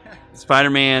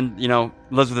Spider-Man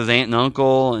lives with his aunt and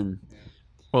uncle, and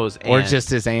What was or Aunt? just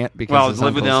his aunt because Well, I his was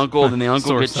living with the uncle's- uncle, then the uncle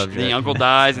Sore gets, subject. the uncle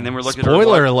dies, and then we're looking at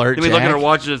Spoiler her, alert, Then we look at her Jack.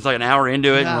 watch it. It's like an hour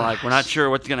into it, and we're like, we're not Gosh. sure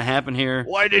what's going to happen here.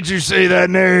 Why did you say that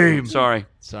name? Sorry.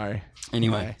 Sorry.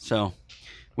 Anyway, so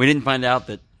we didn't find out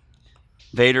that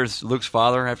Vader's Luke's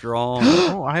father after all.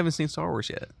 Oh, I haven't seen Star Wars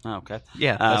yet. Oh, okay.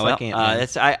 Yeah, that's like Ant-Man.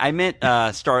 that's I meant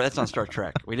Star. That's on Star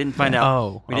Trek. We didn't find out.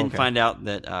 Oh, we didn't okay. find out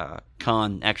that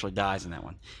Khan actually dies in that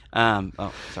one.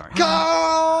 Oh, sorry.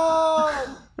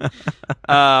 Go!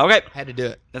 Okay, Had to do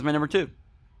it. that's my number 2.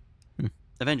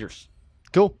 Avengers.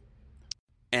 Cool.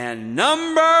 And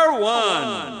number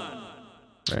 1.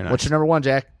 Very nice. What's your number 1,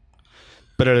 Jack?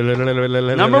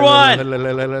 Number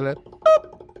 1.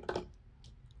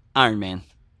 Iron Man.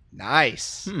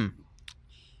 Nice.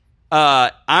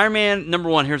 Iron Man number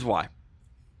 1. Here's why. At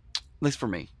least for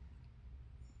me.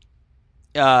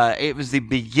 It was the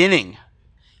beginning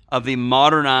of the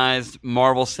modernized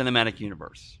Marvel Cinematic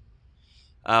Universe.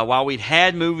 While we'd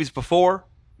had movies before,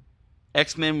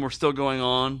 X-Men were still going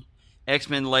on.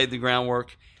 X-Men laid the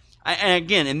groundwork. And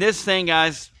again, in this thing,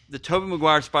 guys, the Tobey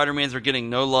Maguire Spider-Mans are getting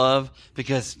no love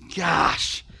because,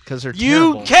 gosh, Because they're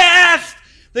you terrible. cast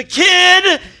the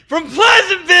kid from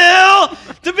Pleasantville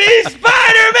to be Spider-Man!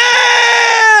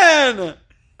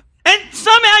 And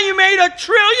somehow you made $1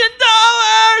 trillion!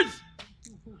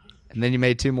 And then you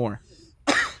made 2 more.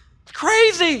 It's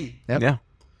crazy! Yep. Yeah.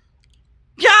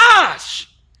 Gosh!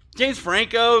 James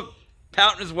Franco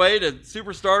pouting his way to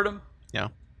superstardom. Yeah.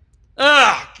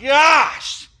 Oh,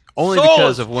 gosh! Only Soulless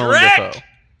because of Willem prick! Dafoe.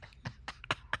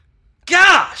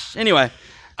 Gosh! Anyway.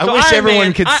 I so wish Iron everyone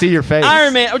Man- could see your face.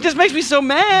 Iron Man. It just makes me so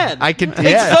mad. I could. It's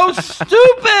Yeah. so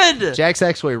stupid. Jack's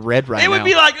actually red right It now. would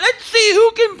be like, let's see who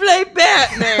can play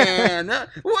Batman.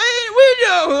 we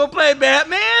know who'll play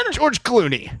Batman. George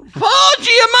Clooney. Paul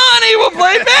Giamatti will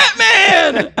play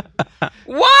Batman.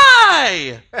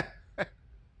 Why?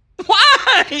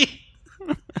 Why?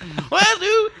 Well,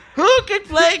 who can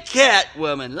play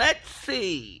Catwoman? Let's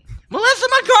see. Melissa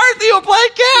McCarthy will play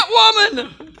Catwoman.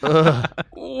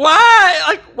 Why?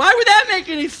 Like, why would that make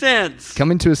any sense?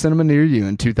 Coming to a cinema near you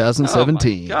in Oh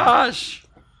 2017. my gosh.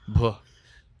 All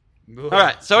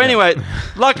right. So anyway,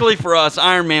 luckily for us,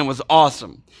 Iron Man was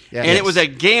awesome, Yeah. and it was a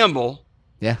gamble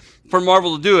Yeah. for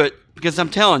Marvel to do it because I'm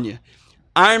telling you,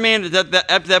 Iron Man at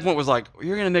that point was like,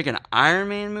 you're going to make an Iron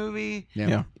Man movie?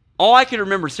 Yeah. All I can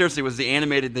remember seriously was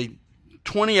the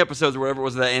 20 episodes or whatever it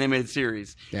was of that animated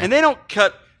series, Yeah. and they don't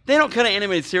cut an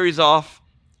animated series off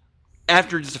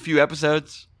after just a few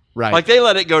episodes. Right. Like they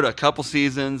let it go to a couple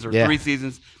seasons or Yeah. 3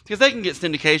 seasons because they can get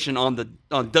syndication on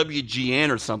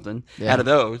WGN or something Yeah. out of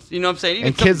those. You know what I'm saying? Even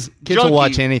And some kids will junkie-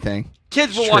 watch anything.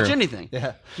 Kids will True. watch anything.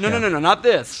 Yeah. No, not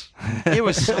this. It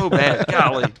was so bad.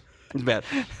 Golly, it was bad.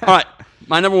 All right,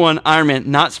 my number 1, Iron Man,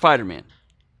 not Spider-Man,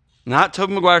 not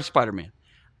Tobey Maguire Spider-Man,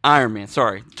 Iron Man.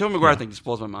 Sorry, Tobey Maguire thing just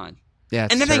blows my mind. Yeah.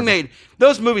 it's And the thing terrible.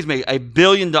 those movies made $1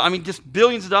 billion. I mean, just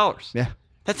billions of dollars. Yeah.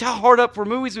 That's how hard up for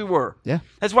movies we were. Yeah.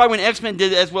 That's why when X-Men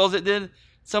did as well as it did,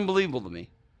 it's unbelievable to me.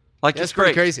 Like That's it's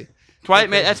great. pretty crazy.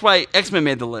 That's why X-Men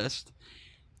made the list.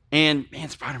 And man,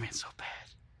 Spider-Man's so bad.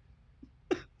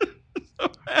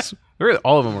 Really,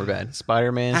 all of them were bad.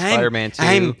 Spider-Man, Spider-Man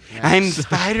 2. I'm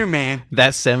Spider-Man.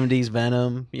 That 70s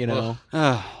Venom, you know.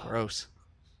 Oh, Gross.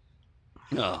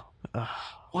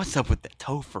 what's up with that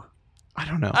Topher? I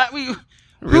don't know.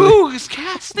 Who is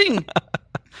casting?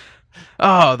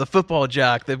 Oh, the football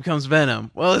jock that becomes Venom.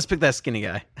 Well, let's pick that skinny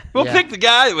guy. We'll Yeah. pick the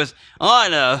guy that was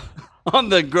on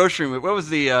the grocery movie. What was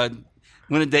the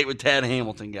Win a Date with Tad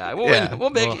Hamilton guy? We'll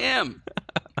pick Well. him.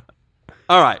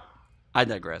 All right. I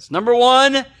digress. Number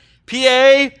 1,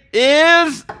 PA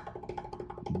is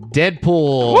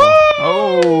Deadpool.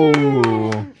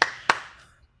 Oh.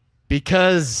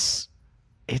 Because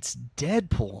it's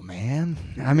Deadpool, man.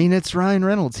 I mean, it's Ryan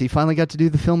Reynolds. He finally got to do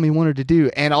the film he wanted to do.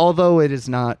 And although it is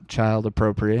not child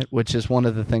appropriate, which is one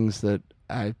of the things that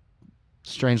I,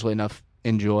 strangely enough,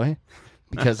 enjoy,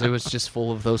 because it was just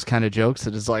full of those kind of jokes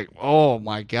that is like, oh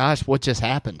my gosh, what just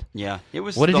happened? Yeah. It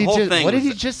was What did the he whole just? thing. What did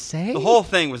was- he just say? The whole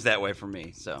thing was that way for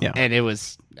me. So Yeah. And it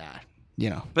was,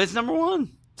 But it's number 1.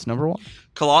 it's number 1.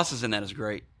 Colossus in that is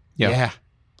great. Yeah.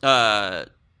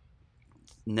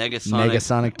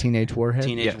 Negasonic Teenage Warhead.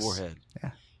 Teenage Yes. Warhead.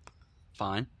 Yeah.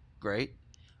 Fine. Great.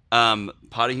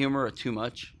 Potty humor too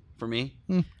much for me.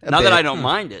 A Not bit. that I don't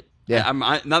mind it. Yeah.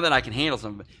 Not that I can handle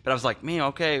some of it. But I was like, man,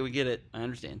 okay, we get it. I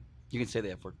understand. You can say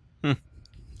the F word.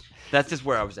 That's just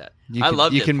where I was at. You I can,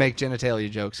 loved You it. can make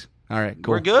genitalia jokes. All right,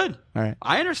 cool. We're good. All right.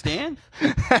 I understand.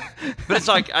 But it's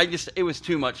like it was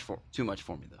too much for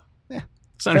me though.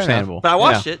 It's understandable. But I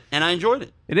watched Yeah. it and I enjoyed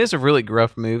it. It is a really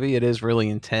gruff movie. It is really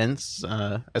intense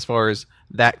as far as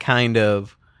that kind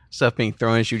of stuff being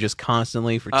thrown at you just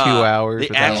constantly for 2 Uh, The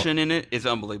without- action in it is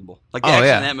unbelievable. Like the Oh action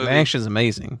yeah, in that movie. the action's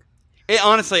amazing. It,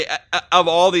 honestly, of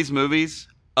all these movies,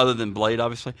 other than Blade,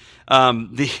 obviously,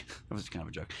 that was kind of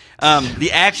a joke.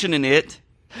 The action in it,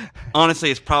 honestly,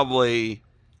 is probably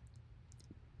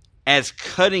as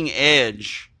cutting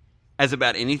edge as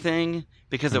about anything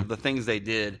because of the things they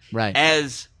did. Right.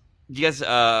 As you guys,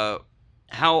 how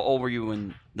old were you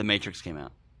when The Matrix came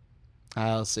out?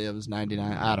 I'll see. It was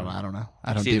 99. I don't know.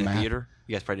 I don't See it do in the math. theater?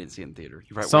 You guys probably didn't see it in the theater.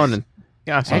 You probably Saw it in-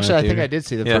 yeah, I saw it in Actually, I think theater. I did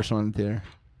see the Yeah. first one in the theater.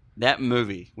 That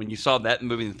movie, when you saw that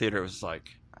movie in the theater, it was like,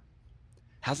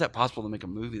 how's that possible to make a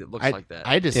movie that looks like that?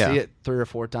 I had to Yeah. see it 3 or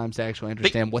 4 times to actually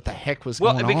understand what the heck was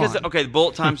Well, going because on. okay, the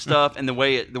bullet time stuff and the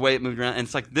way it moved around, and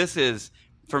it's like this is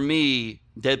for me.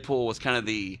 Deadpool was kind of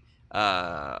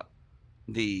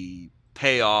the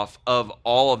payoff of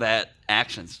all of that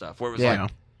action stuff, where it was Yeah.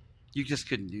 like you just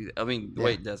couldn't do that. I mean, the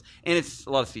way it does, and it's a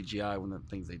lot of CGI when the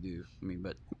things they do. I mean,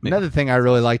 but Another thing I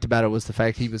really liked about it was the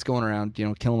fact he was going around,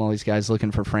 killing all these guys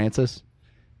looking for Francis.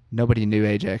 Nobody knew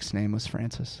Ajax's name was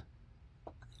Francis.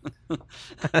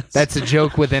 That's a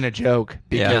joke within a joke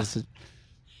because.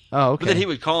 Oh, okay. but then he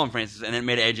would call him Francis, and it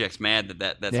made Ajax mad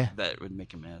that Yeah. that would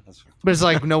make him mad. That's But it's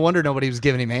like no wonder nobody was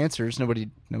giving him answers. Nobody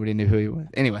knew who he was.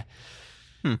 Anyway.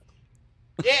 yeah,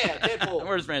 Deadpool.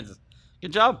 Where's Francis?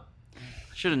 Good job.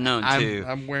 Should have known too.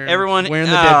 I'm wearing Everyone the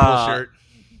Deadpool shirt.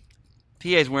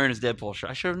 PA's wearing his Deadpool shirt.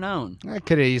 I should have known. That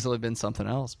could have easily been something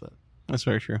else, but That's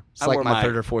very true. it's I like wore my my-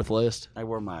 3rd or 4th list. I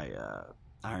wore my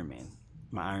Iron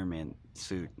Man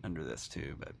suit under this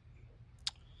too, but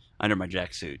under my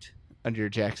jack suit. Under your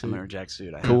I'm Jackson. under a jack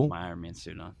suit. I Cool. have my Iron Man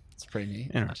suit on. It's pretty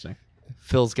neat. Interesting.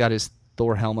 Phil's got his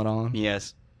Thor helmet on.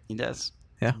 Yes, he does.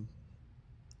 Yeah.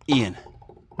 Ian.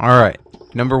 All right.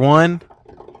 Number 1,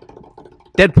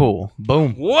 Deadpool.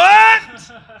 Boom.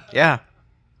 What? Yeah.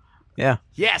 Yeah.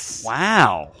 Yes.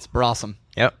 Wow. It's awesome.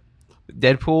 Yep.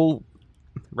 Deadpool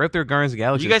right up there, Guardians of the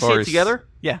Galaxy. You guys as far see it as- together?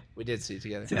 Yeah. We did see it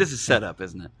together. See, this is set up,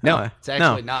 isn't it? No, it's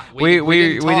actually not. We didn't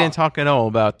didn't talk. talk at all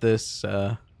about this.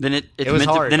 Then it's It was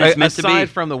meant hard. to. Then it's meant to Aside be.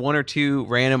 from the 1 or 2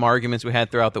 random arguments we had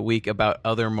throughout the week about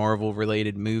other Marvel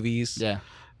related movies. Yeah.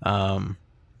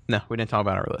 No, we didn't talk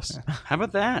about our list. How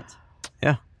about that?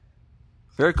 Yeah.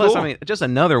 Very cool. Plus, I mean, just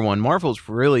another one. Marvel's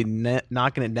really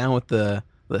knocking it down with the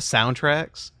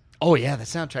soundtracks. Oh yeah, the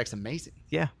soundtrack's amazing.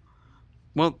 Yeah.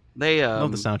 well, they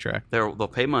Love the soundtrack. they'll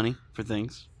pay money for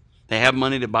things. They have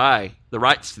money to buy the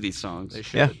rights to these songs. They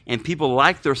should. Yeah. And people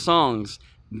like their songs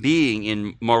being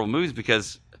in Marvel movies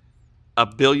because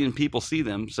 1 billion people see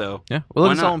them. So Yeah. Well, look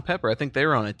Why at not? Salt and Pepper. I think they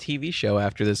were on a TV show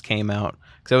after this came out.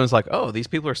 Because everyone's like, oh, these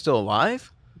people are still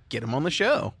alive? Get them on the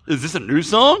show. is this a new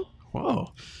song?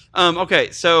 Whoa.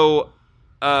 Okay, so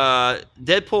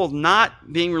Deadpool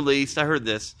not being released. I heard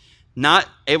this, not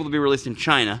able to be released in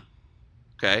China.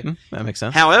 Okay. That makes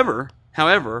sense. However,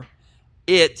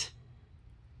 it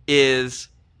is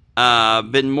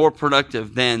been more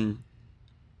productive than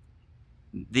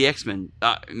the X-Men.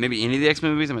 Maybe any of the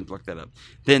X-Men movies. I'm going to look that up.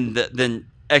 Than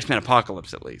X-Men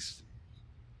Apocalypse, at least.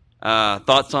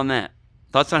 Thoughts on that?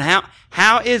 Thoughts on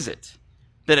how is it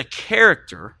that a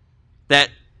character that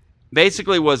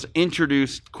basically was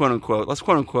introduced, quote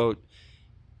unquote,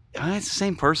 it's the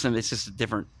same person. It's just a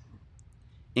different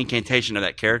incantation of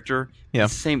that character. Yeah.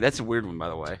 It's the same. That's a weird one, by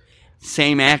the way.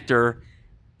 Same actor,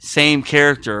 same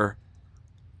character,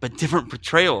 but different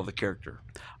portrayal of the character.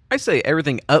 I say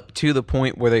everything up to the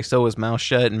point where they sew his mouth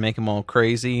shut and make him all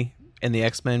crazy in the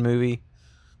X-Men movie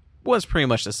was pretty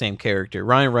much the same character.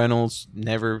 Ryan Reynolds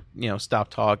never,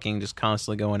 stopped talking, just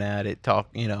constantly going at it,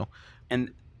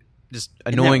 And just isn't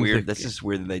that annoying. weird? That's just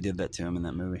weird that they did that to him in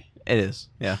that movie. It is.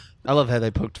 Yeah. I love how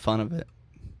they poked fun of it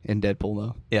in Deadpool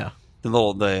though. Yeah.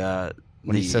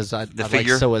 When he says I'd the like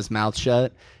figure. sew his mouth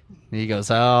shut, and he goes,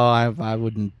 "Oh, I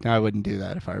wouldn't do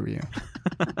that if I were you."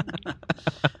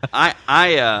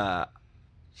 I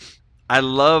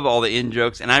love all the in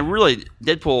jokes, and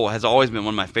Deadpool has always been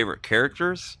one of my favorite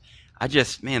characters. I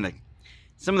just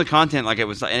some of the content, like it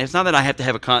was, and it's not that I have to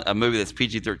have a movie that's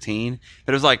PG-13,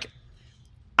 but it was like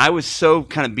I was so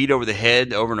kind of beat over the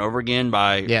head over and over again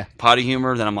by potty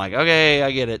humor that I'm like, okay, I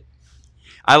get it.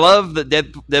 I love that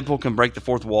Deadpool can break the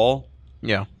fourth wall.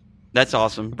 Yeah. That's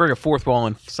awesome. Break a fourth wall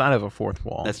inside of a fourth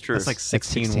wall. That's true. That's like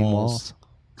 16, 16 walls.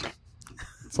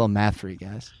 It's a little math for you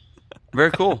guys. Very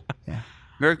cool. Yeah.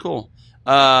 Very cool.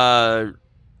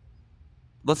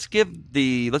 Let's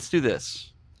do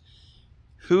this.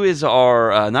 Who is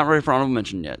our not ready for honorable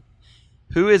mention yet?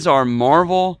 Who is our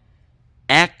Marvel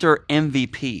actor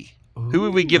MVP? Who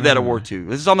would we give that award to?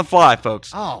 This is on the fly,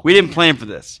 folks. Oh, we didn't plan for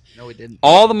this. No, we didn't.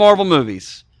 All the Marvel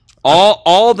movies.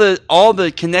 all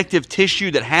the connective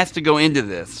tissue that has to go into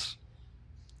this.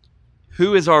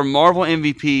 Who is our Marvel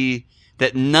MVP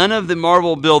that none of the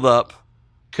Marvel buildup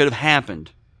could have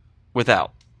happened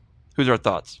without? Who's our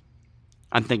thoughts?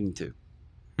 I'm thinking too.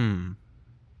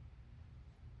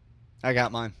 I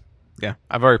got mine. Yeah,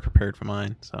 I've already prepared for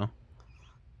mine. So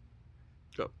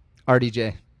Go.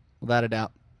 RDJ, without a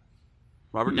doubt.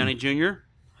 Robert Downey Jr.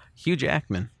 Hugh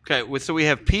Jackman. Okay, so we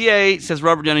have PA says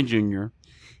Robert Downey Jr.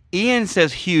 Ian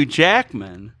says Hugh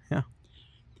Jackman. Yeah.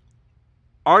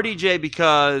 RDJ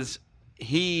because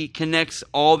he connects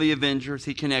all the Avengers.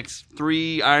 He connects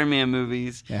 3 Iron Man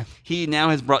movies. Yeah. He now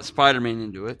has brought Spider-Man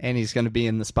into it. And he's going to be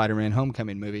in the Spider-Man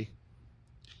Homecoming movie.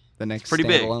 The next Pretty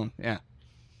big. standalone. Yeah.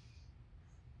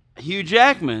 Hugh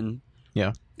Jackman.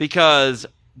 Yeah. Because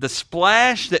the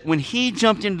splash that when he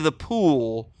jumped into the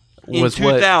pool in Was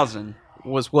what- 2000.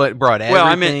 Was what brought everything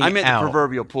Well, I meant out. the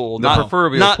proverbial pool, The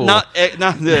proverbial pool. not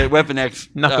the Weapon X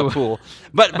No. pool.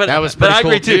 But That was but I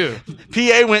pretty agree cool,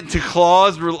 too. PA went to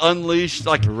claws were unleashed.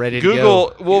 Like Ready to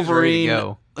Google go. Wolverine,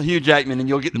 go. Hugh Jackman, and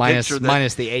you'll get the picture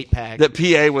minus the 8-pack. that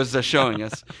PA was showing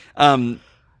us.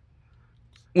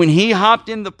 When he hopped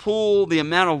in the pool, the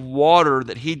amount of water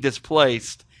that he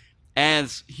displaced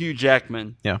as Hugh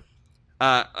Jackman. Yeah.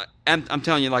 I'm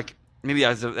telling you, like maybe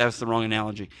that was the wrong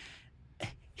analogy.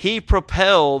 He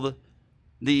propelled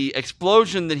the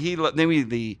explosion that maybe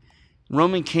the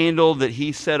Roman candle that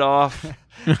he set off.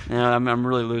 I'm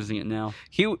really losing it now.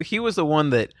 He was the one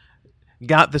that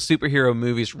got the superhero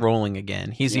movies rolling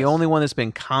again. He's the Yes. only one that's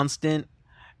been constant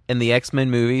in the X-Men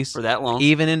movies For that long.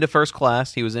 even into First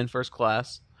Class. He was in First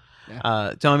Class.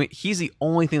 Yeah. Telling me he's the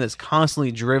only thing that's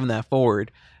constantly driven that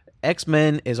forward.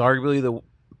 X-Men is arguably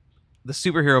the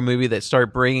superhero movie that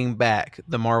started bringing back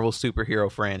the Marvel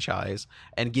superhero franchise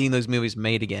and getting those movies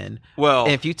made again. Well,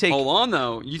 if you take- hold on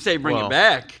though, you say bring Well- it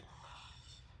back.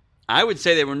 I would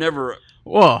say they were never,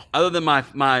 Whoa, other than my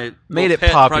Made little it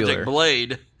pet popular. Project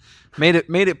Blade.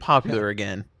 made it popular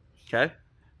again. Okay,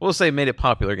 We'll say made it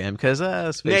popular again because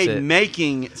let's face it.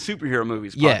 making superhero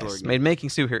movies popular Yes, again. made making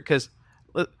superhero because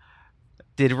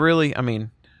did really? I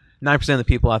mean, 9% of the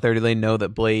people out there, do they know that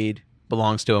Blade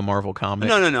belongs to a Marvel comic?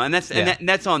 No, and that's Yeah. and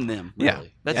that's on them. Really. Yeah,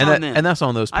 that's and on them. and that's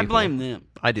on those people. I blame them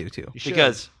I do too.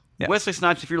 because Yeah. Wesley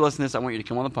Snipes. If you're listening to this, I want you to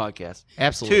come on the podcast.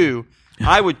 Absolutely. 2,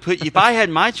 I would put if I had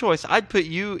my choice, I'd put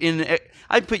you in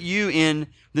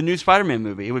the new Spider-Man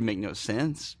movie. It would make no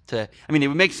sense to. I mean, it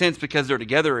would make sense because they're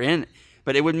together in.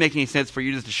 But it wouldn't make any sense for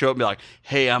you just to show up and be like,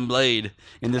 "Hey, I'm Blade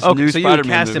in this Okay, new so you would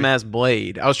Spider-Man cast movie." him as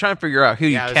Blade. I was trying to figure out who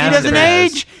you Yeah, he He cast doesn't him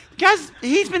as. age, guys.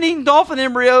 He's been eating dolphin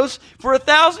embryos for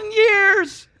 1,000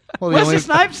 years. Well, the Wesley only-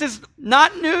 Snipes is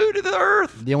not new to the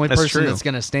earth. The only That's person true. that's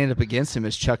going to stand up against him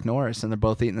is Chuck Norris, and they're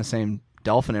both eating the same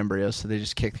dolphin embryos, so they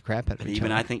just kick the crap out of But each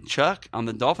even other. I think Chuck on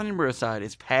the dolphin embryo side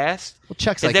is past. Well,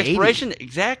 Chuck's His like 80. expiration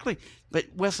exactly. But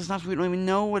Wesley Snipes, we don't even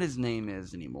know what his name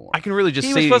is anymore. I can really just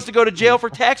he say was supposed to go to jail for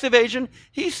tax evasion.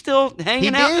 He's still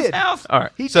hanging He out in his did. house. All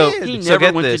right, He so did. He so never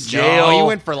get went to this. jail. Oh, he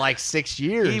went for like 6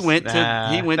 years. He went to.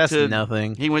 That's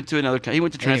nothing. He went to another. He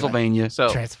went to Transylvania. So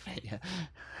Transylvania.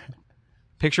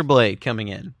 picture Blade coming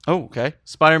in. Oh, okay.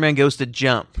 Spider-Man goes to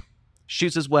jump,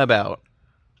 shoots his web out.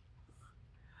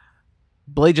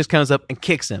 Blade just comes up and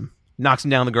kicks him, knocks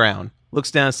him down the ground,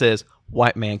 looks down and says,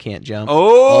 "White man can't jump."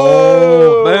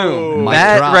 Oh, boom. Mic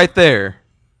That drop. right there.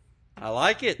 I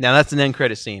like it. Now that's an end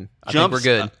credit scene. I think we're Jumps,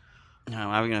 good. No,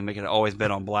 I'm gonna make it always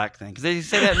bet on black thing. Did he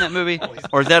say that in that movie,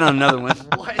 or is that on another one?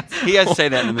 What? He has to say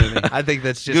that in the movie. I think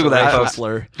that's just Google a that, racial folks.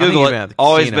 slur. I think Google he's it. been at the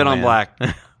Always casino, bet on man.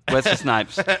 black. Wesley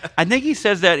Snipes. I think he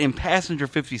says that in Passenger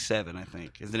 57. I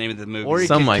think is the name of the movie. Or you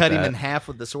Something could like cut him that. in half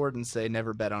with the sword and say,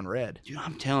 "Never bet on red." Dude,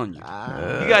 I'm telling you, you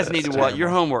Ah. guys need to that's watch your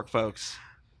homework, folks.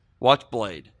 Watch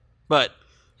Blade. But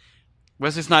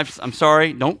Wesley Snipes, I'm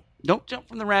sorry, don't jump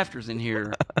from the rafters in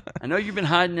here. I know you've been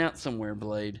hiding out somewhere,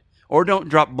 Blade. Or don't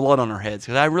drop blood on our heads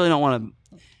because I really don't want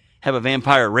to have a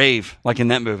vampire rave like in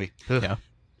that movie. Yeah.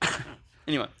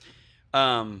 Anyway,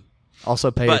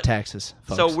 Also, pay your But- taxes,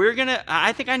 folks. so we're gonna.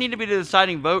 I think I need to be the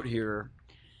deciding vote here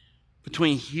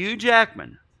between Hugh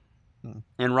Jackman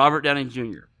and Robert Downey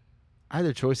Jr.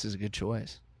 Either choice is a good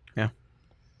choice.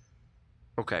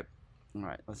 Okay, all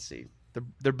right. Let's see.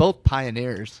 They're both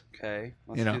pioneers. Okay,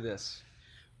 let's You know. do this.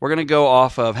 We're gonna go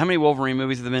off of how many Wolverine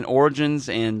movies have there been? Origins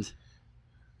and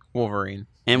Wolverine.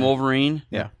 Wolverine.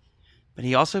 Yeah. But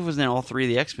he also was in all 3 of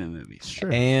the X-Men movies.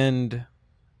 Sure. And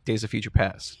Days of Future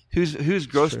Past. Who's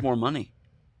grossed Sure. more money?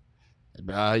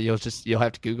 You'll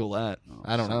have to Google that. Oh,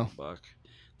 I don't son know. of a buck.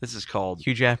 This is called.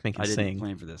 Hugh Jackman I can didn't sing.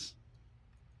 plan for this.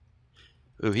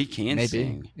 Ooh, he can Maybe.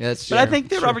 sing. Yeah, that's But I true. think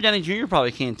that Sure. Robert Downey Jr.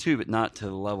 probably can too, but not to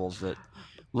the levels that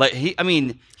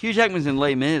Hugh Jackman's in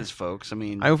Les Mis, folks.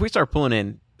 If we start pulling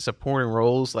in supporting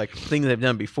roles, like things they've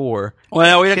done before.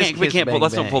 Well, Kiss, we Kiss, can't pull. Bang,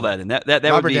 Let's not Bang. pull that in. That would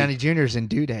Robert be Downey Jr.'s in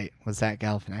Due Date was Zach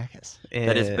Galifianakis.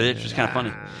 that is, but it's just kind of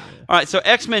funny. All right, so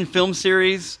X-Men film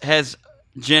series has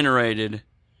generated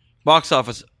box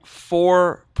office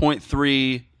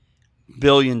 $4.3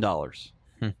 billion.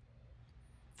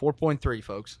 4.3,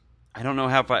 folks. I don't know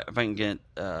how if I can get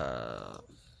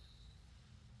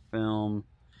film.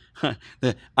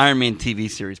 The Iron Man TV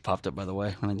series popped up, by the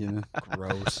way, when I did that.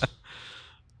 Gross.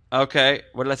 Okay,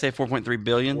 what did I say? 4.3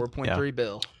 billion. 4.3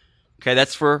 bill. Okay,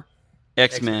 that's for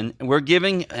X-Men. And we're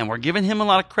giving him a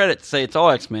lot of credit to say it's all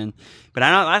X-Men. But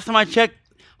last time I checked,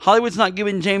 Hollywood's not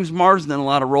giving James Marsden a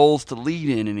lot of roles to lead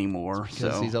in anymore.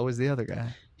 Because he's always the other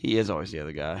guy. He is always the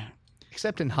other guy.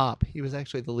 Except in Hop. He was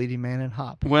actually the leading man in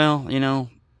Hop. Well,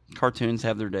 cartoons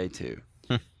have their day too.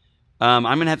 I'm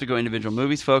going to have to go individual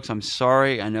movies, folks. I'm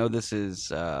sorry. I know this is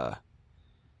not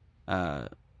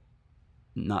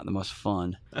the most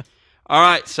fun. All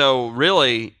right, so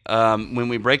really, when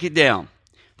we break it down,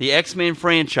 the X-Men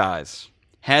franchise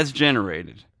has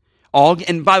generated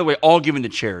and by the way, all given to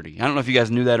charity. I don't know if you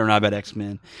guys knew that or not about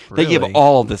X-Men. They give Really?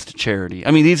 all of this to charity.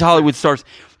 These Hollywood stars,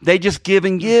 they just give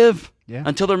and give Yeah.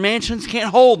 until their mansions can't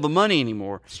hold the money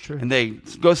anymore. It's true. And they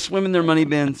go swim in their money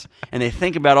bins, and they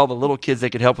think about all the little kids they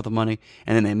could help with the money,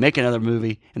 and then they make another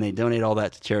movie, and they donate all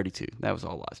that to charity too. That was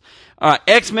all lies. All right,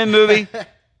 X-Men movie,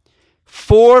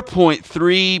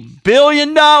 $4.3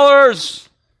 billion.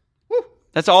 Woo.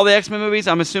 That's all the X-Men movies?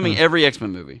 I'm assuming every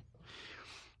X-Men movie.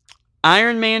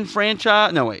 Iron Man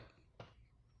franchise. No, wait.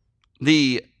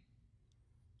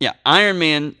 Iron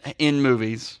Man in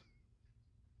movies.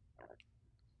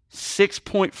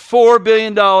 $6.4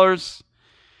 billion.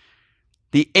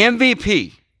 The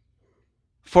MVP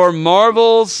for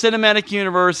Marvel's Cinematic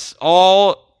Universe,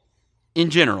 all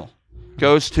in general,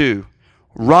 goes to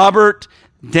Robert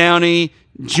Downey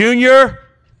Jr.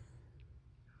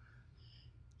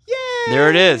 Yay! There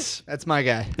it is. That's my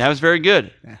guy. That was very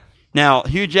good. Yeah. Now,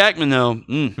 Hugh Jackman, though,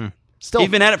 Still, he's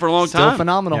been at it for a long still time.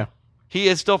 phenomenal. Yeah. He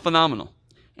is still phenomenal.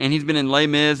 And he's been in Les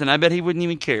Mis, and I bet he wouldn't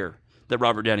even care that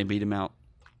Robert Downey beat him out.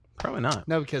 Probably not.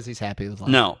 No, because he's happy with life.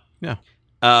 No.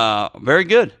 Yeah. Very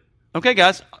good. Okay,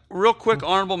 guys. Real quick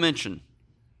honorable mention.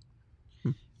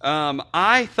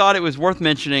 I thought it was worth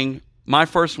mentioning. My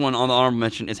first one on the honorable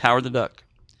mention is Howard the Duck.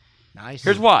 Nice.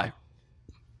 Here's why.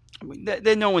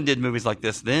 No one did movies like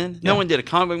this then. No one did a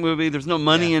comic book movie. There's no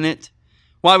money in it.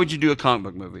 Why would you do a comic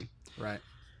book movie? Right.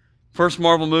 First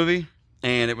Marvel movie,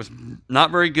 and it was not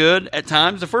very good at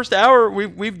times. The first hour,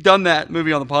 we've done that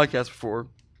movie on the podcast before.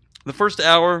 The first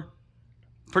hour,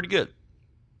 pretty good.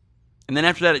 And then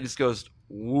after that, it just goes,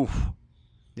 woof,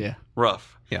 Yeah.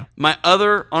 rough. Yeah. My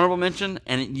other honorable mention,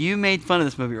 and you made fun of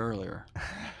this movie earlier,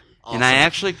 and I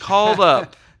actually called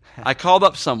up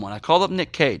someone. I called up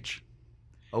Nick Cage,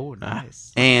 Oh,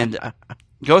 nice. and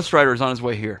Ghost Rider is on his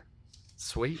way here.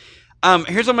 Sweet. Here's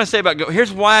what I'm going to say about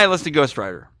here's why I listed Ghost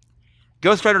Rider.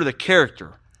 Ghost Rider, the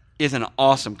character, is an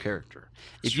awesome character.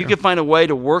 If you could find a way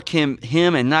to work him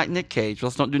and not Nick Cage,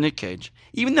 let's don't do Nick Cage.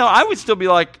 Even though I would still be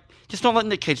like, just don't let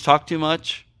Nick Cage talk too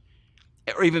much,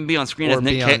 or even be on screen as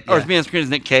Nick Cage, or be on screen as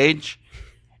Nick Cage.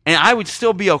 And I would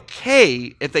still be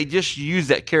okay if they just use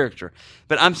that character.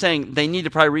 But I'm saying they need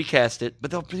to probably recast it, but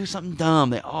they'll do something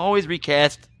dumb. They always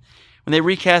recast. When they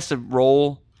recast a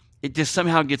role, it just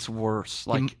somehow gets worse.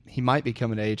 Like He might be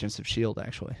coming to Agents of S.H.I.E.L.D.,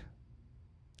 actually.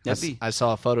 that'd be. I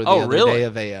saw a photo the Oh, other really? day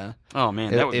of a. Oh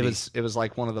man, that would it be. was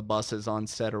like one of the buses on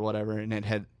set or whatever, and it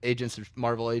had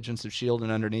Marvel Agents of S.H.I.E.L.D.,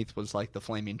 and underneath was like the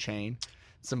flaming chain.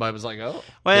 Somebody was like, "Oh,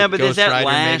 Well, could but is Ghost that Rider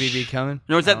Lash? maybe be coming?"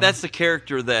 No, is I don't that's the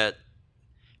character that.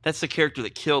 That's the character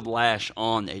that killed Lash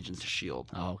on Agents of S.H.I.E.L.D.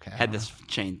 know. Oh, okay. Had this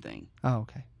chain thing. Oh,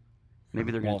 okay.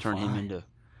 Maybe they're going to turn him Why? into.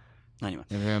 Anyway,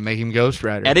 They're gonna make him Ghost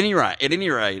Rider. at any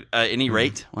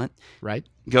rate, what Right?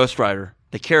 Ghost Rider,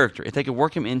 the character, if they could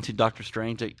work him into Doctor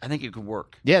Strange, I think it could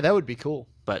work, Yeah, that would be cool.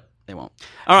 but they won't.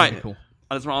 All right, That'd be cool.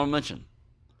 that's what I want to mention.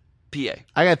 PA,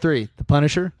 I got 3: The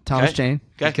Punisher, Thomas Okay. Jane,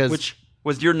 okay, because which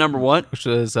was your number one? Which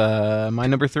was my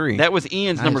number 3. That was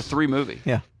Ian's Nice. number 3 movie.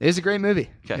 it's a great movie.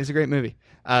 Okay. It's a great movie.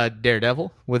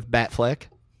 Daredevil with Batfleck,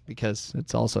 because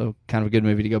it's also kind of a good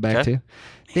movie to go back Okay. to.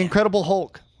 The Incredible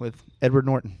Hulk with Edward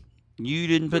Norton. You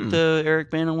didn't put the Eric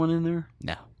Bana one in there?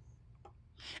 No.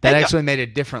 That Hey, actually made a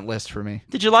different list for me.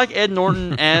 Did you like Ed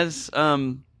Norton as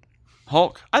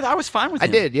Hulk? I was fine with I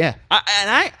him. did, yeah.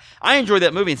 I enjoyed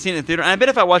that movie and seen it in the theater. And I bet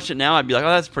if I watched it now, I'd be like, oh,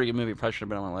 that's a pretty good movie. Probably should have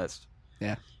been on my list.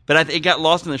 Yeah. But it got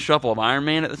lost in the shuffle of Iron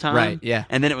Man at the time. Right, yeah.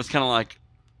 And then it was kind of like,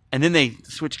 and then they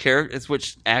switched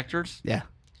switched actors. Yeah.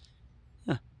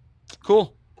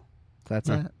 Cool. That's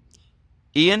Yeah. it.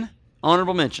 Ian,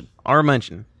 honorable mention. Our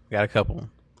mention. We got a couple.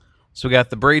 So we got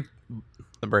the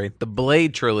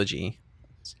Blade trilogy.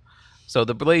 So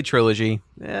the Blade trilogy,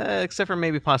 except for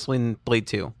maybe possibly Blade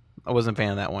 2. I wasn't a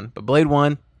fan of that one. But Blade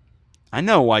 1, I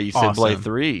know why you said Awesome. Blade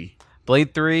 3.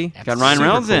 Blade 3. Got Ryan super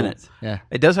Reynolds in cool. it. Yeah.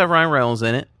 It does have Ryan Reynolds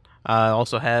in it.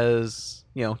 Also has,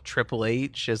 Triple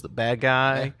H as the bad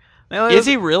guy. Now, Is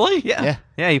he really? Yeah.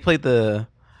 Yeah, he played the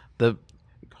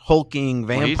hulking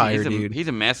Well, vampire dude. He's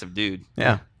a massive dude.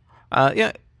 Yeah.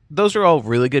 Yeah, those are all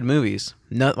really good movies.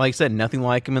 Like I said, nothing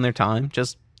like them in their time.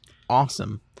 Just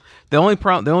awesome. The only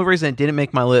reason it didn't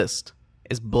make my list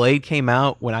is Blade came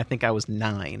out when I think I was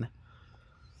 9.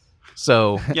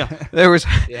 So Yeah. there was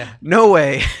Yeah. no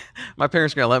way my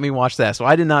parents were going to let me watch that. So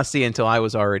I did not see it until I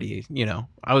was already,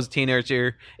 I was a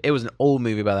teenager. It was an old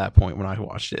movie by that point when I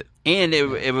watched it. And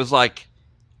it was like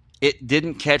it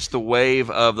didn't catch the wave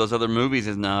of those other movies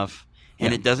enough,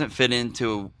 and it doesn't fit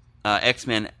into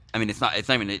X-Men. I mean, it's not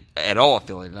even at all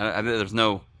affiliated. There's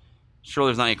not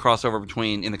any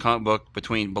crossover in the comic book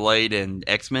between Blade and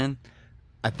X-Men.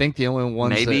 I think the only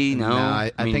ones Maybe, that, no.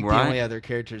 I I mean, think the right? only other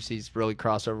characters he's really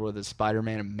crossed over with is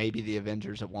Spider-Man and maybe the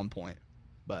Avengers at one point.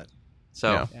 But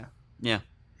So yeah,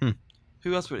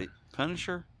 who else would he?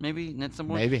 Punisher? Maybe at some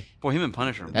point. maybe. Boy, him and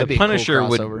Punisher. That'd The be a cool Punisher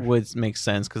crossover. would make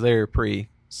sense because they're pretty They're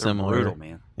similar. brutal,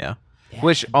 man. Yeah.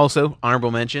 Which also,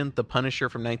 honorable mention, the Punisher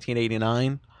from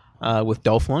 1989 with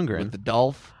Dolph Lundgren. With the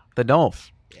Dolph. The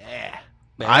Dolph. Yeah.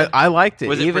 I liked it.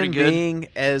 Was it Even pretty good? being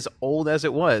as old as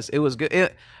it was. It was good.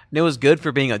 It was good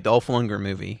for being a Dolph Lundgren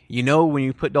movie. When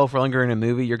you put Dolph Lundgren in a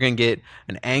movie, you're going to get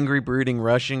an angry, brooding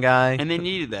Russian guy. And they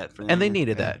needed that for them. And they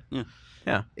needed that. Yeah.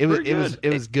 Yeah. It was Pretty it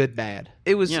good. was good bad.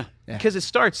 It was Yeah. because it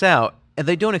starts out and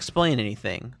they don't explain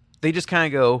anything. They just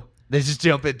kind of go, They just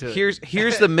jump into it.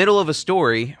 here's the middle of a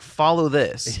story. Follow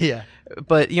this. Yeah.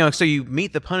 But so you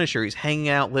meet the Punisher. He's hanging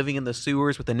out, living in the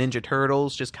sewers with the Ninja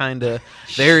Turtles. Just kind of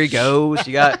there he goes.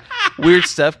 You got weird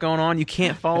stuff going on. You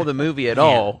can't follow the movie at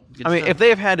all. good I mean, stuff. if they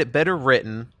have had it better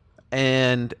written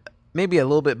and maybe a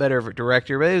little bit better of a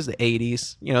director, but it was the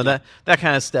 '80s. That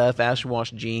kind of stuff. Acid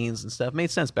wash jeans and stuff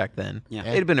made sense back then. Yeah.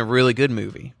 It'd been a really good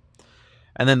movie.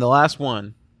 And then the last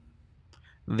one,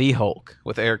 The Hulk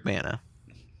with Eric Bana.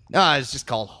 No, it's just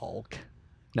called Hulk.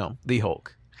 No, The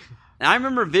Hulk. And I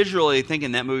remember visually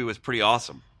thinking that movie was pretty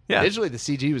awesome. Yeah. Visually, the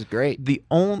CG was great.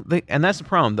 And that's the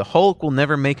problem. The Hulk will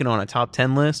never make it on a top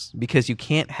 10 list because you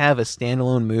can't have a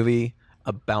standalone movie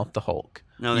about the Hulk.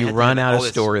 No, they had you to run have out of all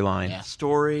this- storyline.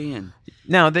 Story and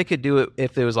Now they could do it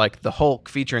if there was like the Hulk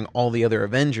featuring all the other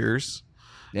Avengers.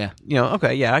 Yeah.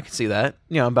 Okay, yeah, I could see that.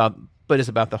 But it's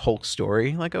about the Hulk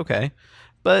story. Like, okay,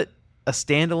 but a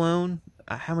standalone.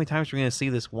 How many times are we going to see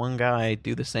this one guy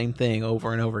do the same thing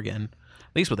over and over again?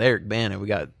 At least with Eric Bana, we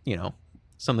got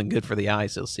something good for the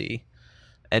eyes to see.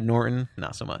 Ed Norton,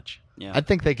 not so much. yeah, I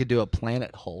think they could do a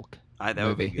Planet Hulk. that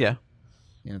would be movie. good.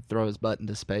 Yeah, Throw his butt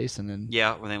into space and then.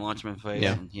 Yeah, when they launch him in space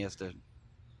Yeah. and he has to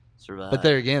survive. But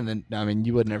there again, then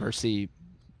you would never see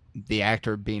the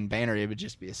actor being Banner. It would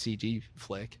just be a CG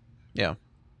flick yeah.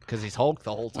 because he's Hulk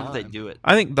the whole Why time. don't they do it?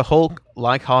 I think the Hulk,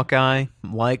 like Hawkeye,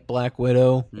 like Black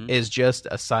Widow, Mhm. is just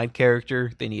a side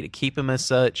character. They need to keep him as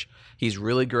such. He's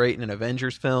really great in an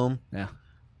Avengers film. Yeah.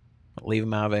 Leave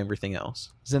him out of everything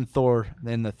else. He's in Thor.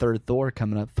 Then the third Thor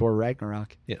coming up, Thor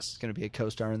Ragnarok. Yes. It's going to be a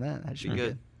co-star in that. That should Be be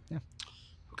good. Yeah.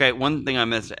 Okay, one thing I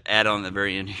missed to add on at the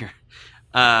very end here.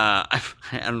 I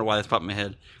don't know why this popped in my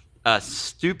head.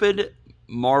 Stupid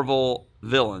Marvel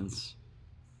villains,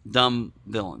 dumb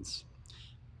villains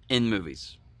in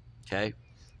movies. Okay,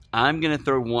 I'm gonna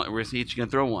throw one. We're each gonna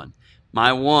throw one.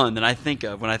 My one that I think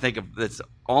of when I think of that's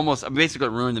almost basically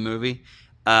ruined the movie.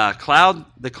 The cloud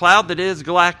that is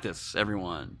Galactus.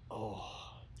 Everyone.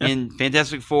 In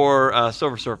Fantastic Four,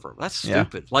 Silver Surfer. That's Yeah.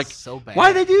 stupid. Like, So bad.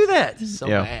 why do they do that? So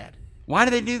Yeah. bad. Why do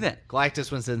they do that?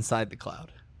 Galactus was inside the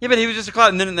cloud. Yeah, but he was just a cloud,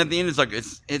 and then at the end it's like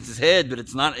it's his head, but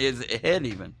it's not his head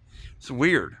even. It's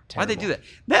weird. Why'd they do that?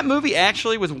 That movie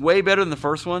actually was way better than the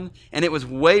first one, and it was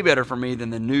way better for me than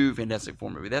the new Fantastic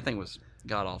Four movie. That thing was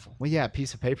god awful. Well, yeah, a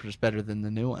piece of paper is better than the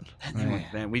new one.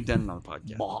 Man, we've done it on the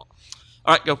podcast. All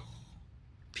right, go.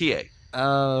 PA.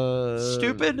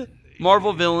 Stupid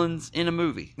Marvel villains in a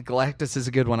movie. Galactus is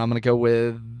a good one. I'm going to go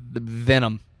with the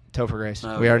Venom. Topher Grace.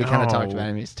 Oh, We already kind of no. talked about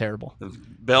him. He's terrible. The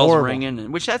bells Horrible. ringing,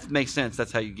 and which that makes sense.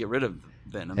 That's how you get rid of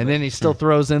Venom. And but- then he still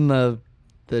throws in the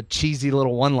cheesy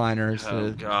little one-liners.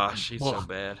 oh gosh, he's so Ugh.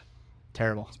 bad.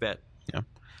 Terrible. It's bad. Yeah.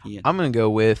 Ian. I'm going to go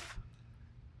with,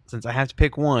 since I have to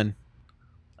pick one,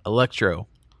 Electro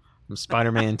from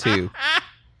Spider-Man 2.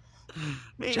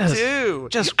 Me Just- too.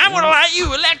 just- I want to light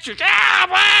you electric. Ah,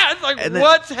 wow. It's like, And then-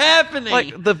 what's happening?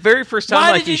 Like, the very first time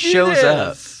Why like did he you do shows up,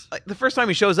 this? like, the first time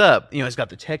he shows up, he's got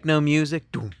the techno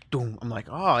music. Doom, doom. I'm like,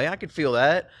 oh yeah, I could feel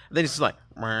that. And then he's just like,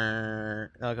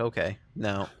 okay,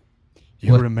 no.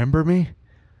 You remember me?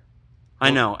 I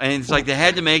know, and it's like they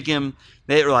had to make him.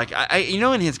 They were like,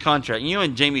 in his contract,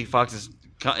 in Jamie Foxx's,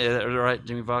 right?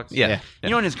 Jamie Foxx. Yeah.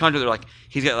 In his contract, they're like,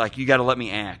 he's got like, you got to let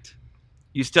me act.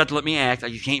 You still have to let me act.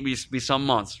 Like, you can't be some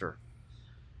monster.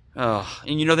 Oh,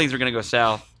 and things are gonna go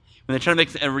south when they're trying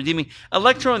to make redeeming.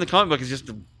 Electro in the comic book is just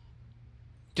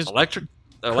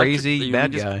crazy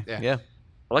bad guy. Yeah.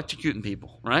 Electrocuting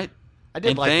people, right? I did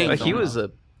And like things. that. Like he was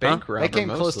a bank robber. They came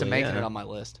close to mostly, making yeah. it on my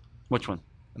list. Which one?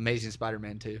 Amazing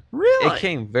Spider-Man 2. Really? It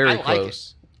came very I like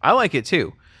close. I like it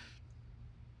too.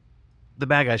 The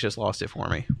bad guys just lost it for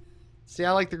me. See,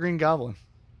 I like the Green Goblin.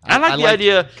 I like the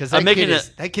idea because of making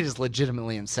it. that kid is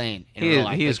legitimately insane. In He real is-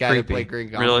 life. he The is guy who creepy. played Green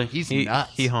Goblin. Really? He's He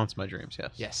nuts. haunts my dreams.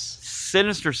 Yes. Yes.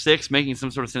 Sinister Six, making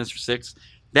some sort of Sinister Six,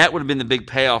 that would have been the big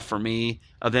payoff for me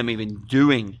of them even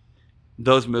doing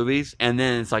those movies. And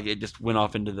then it's like it just went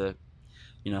off into the,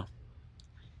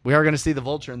 We are going to see the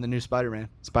Vulture in the new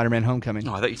Spider-Man Homecoming.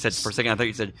 I thought you said for a second. I thought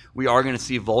you said we are going to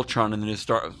see Voltron in the new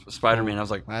Spider-Man. I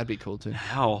was like, That'd be cool too.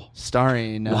 how?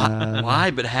 Starring. Why?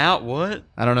 But how? What?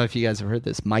 I don't know if you guys have heard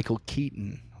this. Michael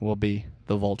Keaton will be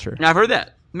the Vulture. Now, I've heard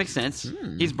that. Makes sense.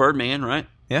 He's Birdman, right?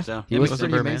 Yeah. So He that was makes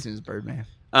pretty sense. Birdman. amazing as Birdman.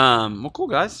 Well, cool,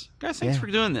 guys. Guys, thanks Yeah. for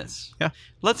doing this. Yeah.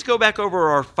 Let's go back over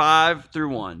our 5 through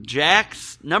 1.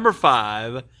 Jax, number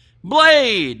 5.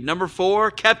 Blade, number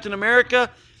 4. Captain America,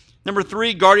 number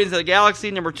 3. Guardians of the Galaxy,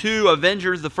 number 2.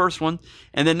 Avengers, the first one.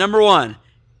 And then number 1,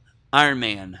 Iron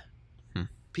Man.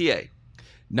 PA.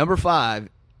 Number 5,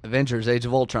 Avengers: Age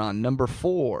of Ultron. Number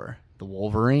 4, The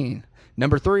Wolverine.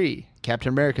 Number 3, Captain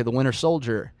America: The Winter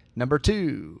Soldier. Number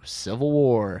 2, Civil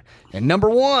War. And number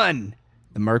 1,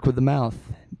 the Merc with the Mouth,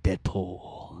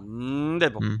 Deadpool.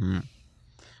 Deadpool. Mm-hmm.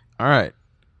 All right.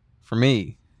 For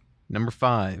me, number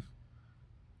 5,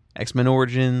 X-Men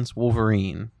Origins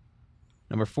Wolverine.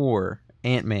 Number 4,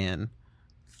 Ant-Man.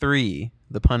 3,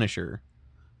 The Punisher.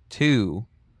 2,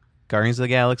 Guardians of the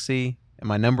Galaxy. And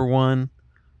my number 1,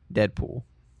 Deadpool.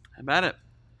 How about it?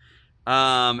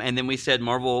 And then we said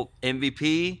Marvel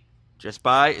MVP just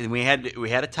by, and we had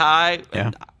a tie.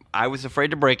 And I was afraid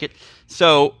to break it,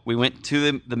 so we went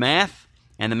to the math,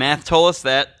 and the math told us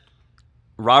that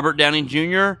Robert Downey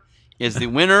Jr. is the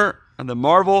winner of the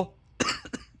Marvel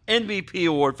MVP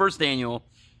award, first annual,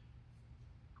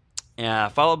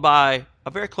 followed by a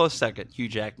very close second, Hugh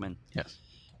Jackman. Yes.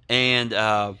 And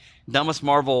dumbest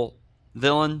Marvel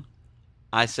villain,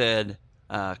 I said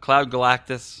Cloud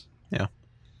Galactus. Yeah.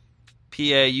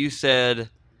 PA, you said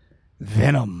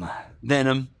Venom.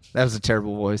 Venom. That was a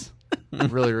terrible voice. I'm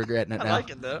really regretting it I now. like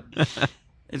it though.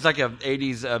 It's like a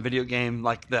 80s video game,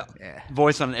 like the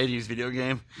voice on an 80s video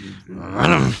game.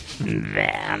 Venom.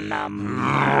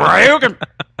 Ryugen.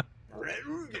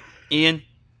 Ian.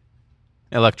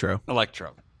 Electro.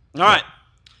 Electro. All right.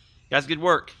 Guys, good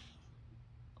work.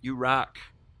 You rock.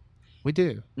 We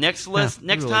do. Next list, we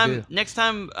next really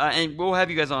time, and we'll have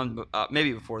you guys on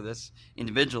maybe before this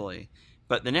individually.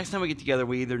 But the next time we get together,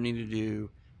 we either need to do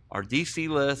our DC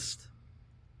list,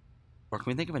 or can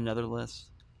we think of another list?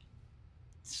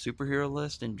 Superhero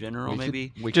list in general,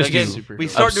 maybe. We Just Again, do we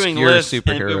start doing obscure lists, and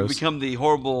it will superheroes. become the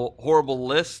horrible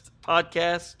list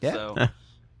podcast. Yeah. So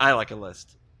I like a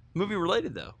list. Movie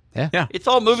related though. Yeah. It's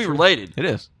all movie related, It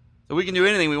is. so we can do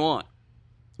anything we want.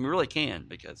 We really can,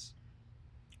 because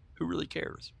who really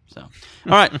cares? So, all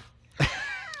right,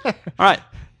 all right.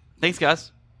 Thanks,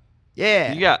 guys.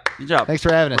 Yeah. Good job. Thanks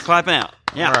for having We're us. clapping out.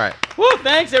 Yeah. All right. Woo!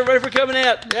 Thanks everybody for coming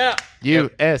out. Yeah.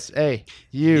 USA.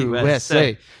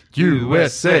 USA.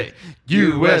 USA.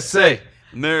 USA.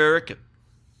 America.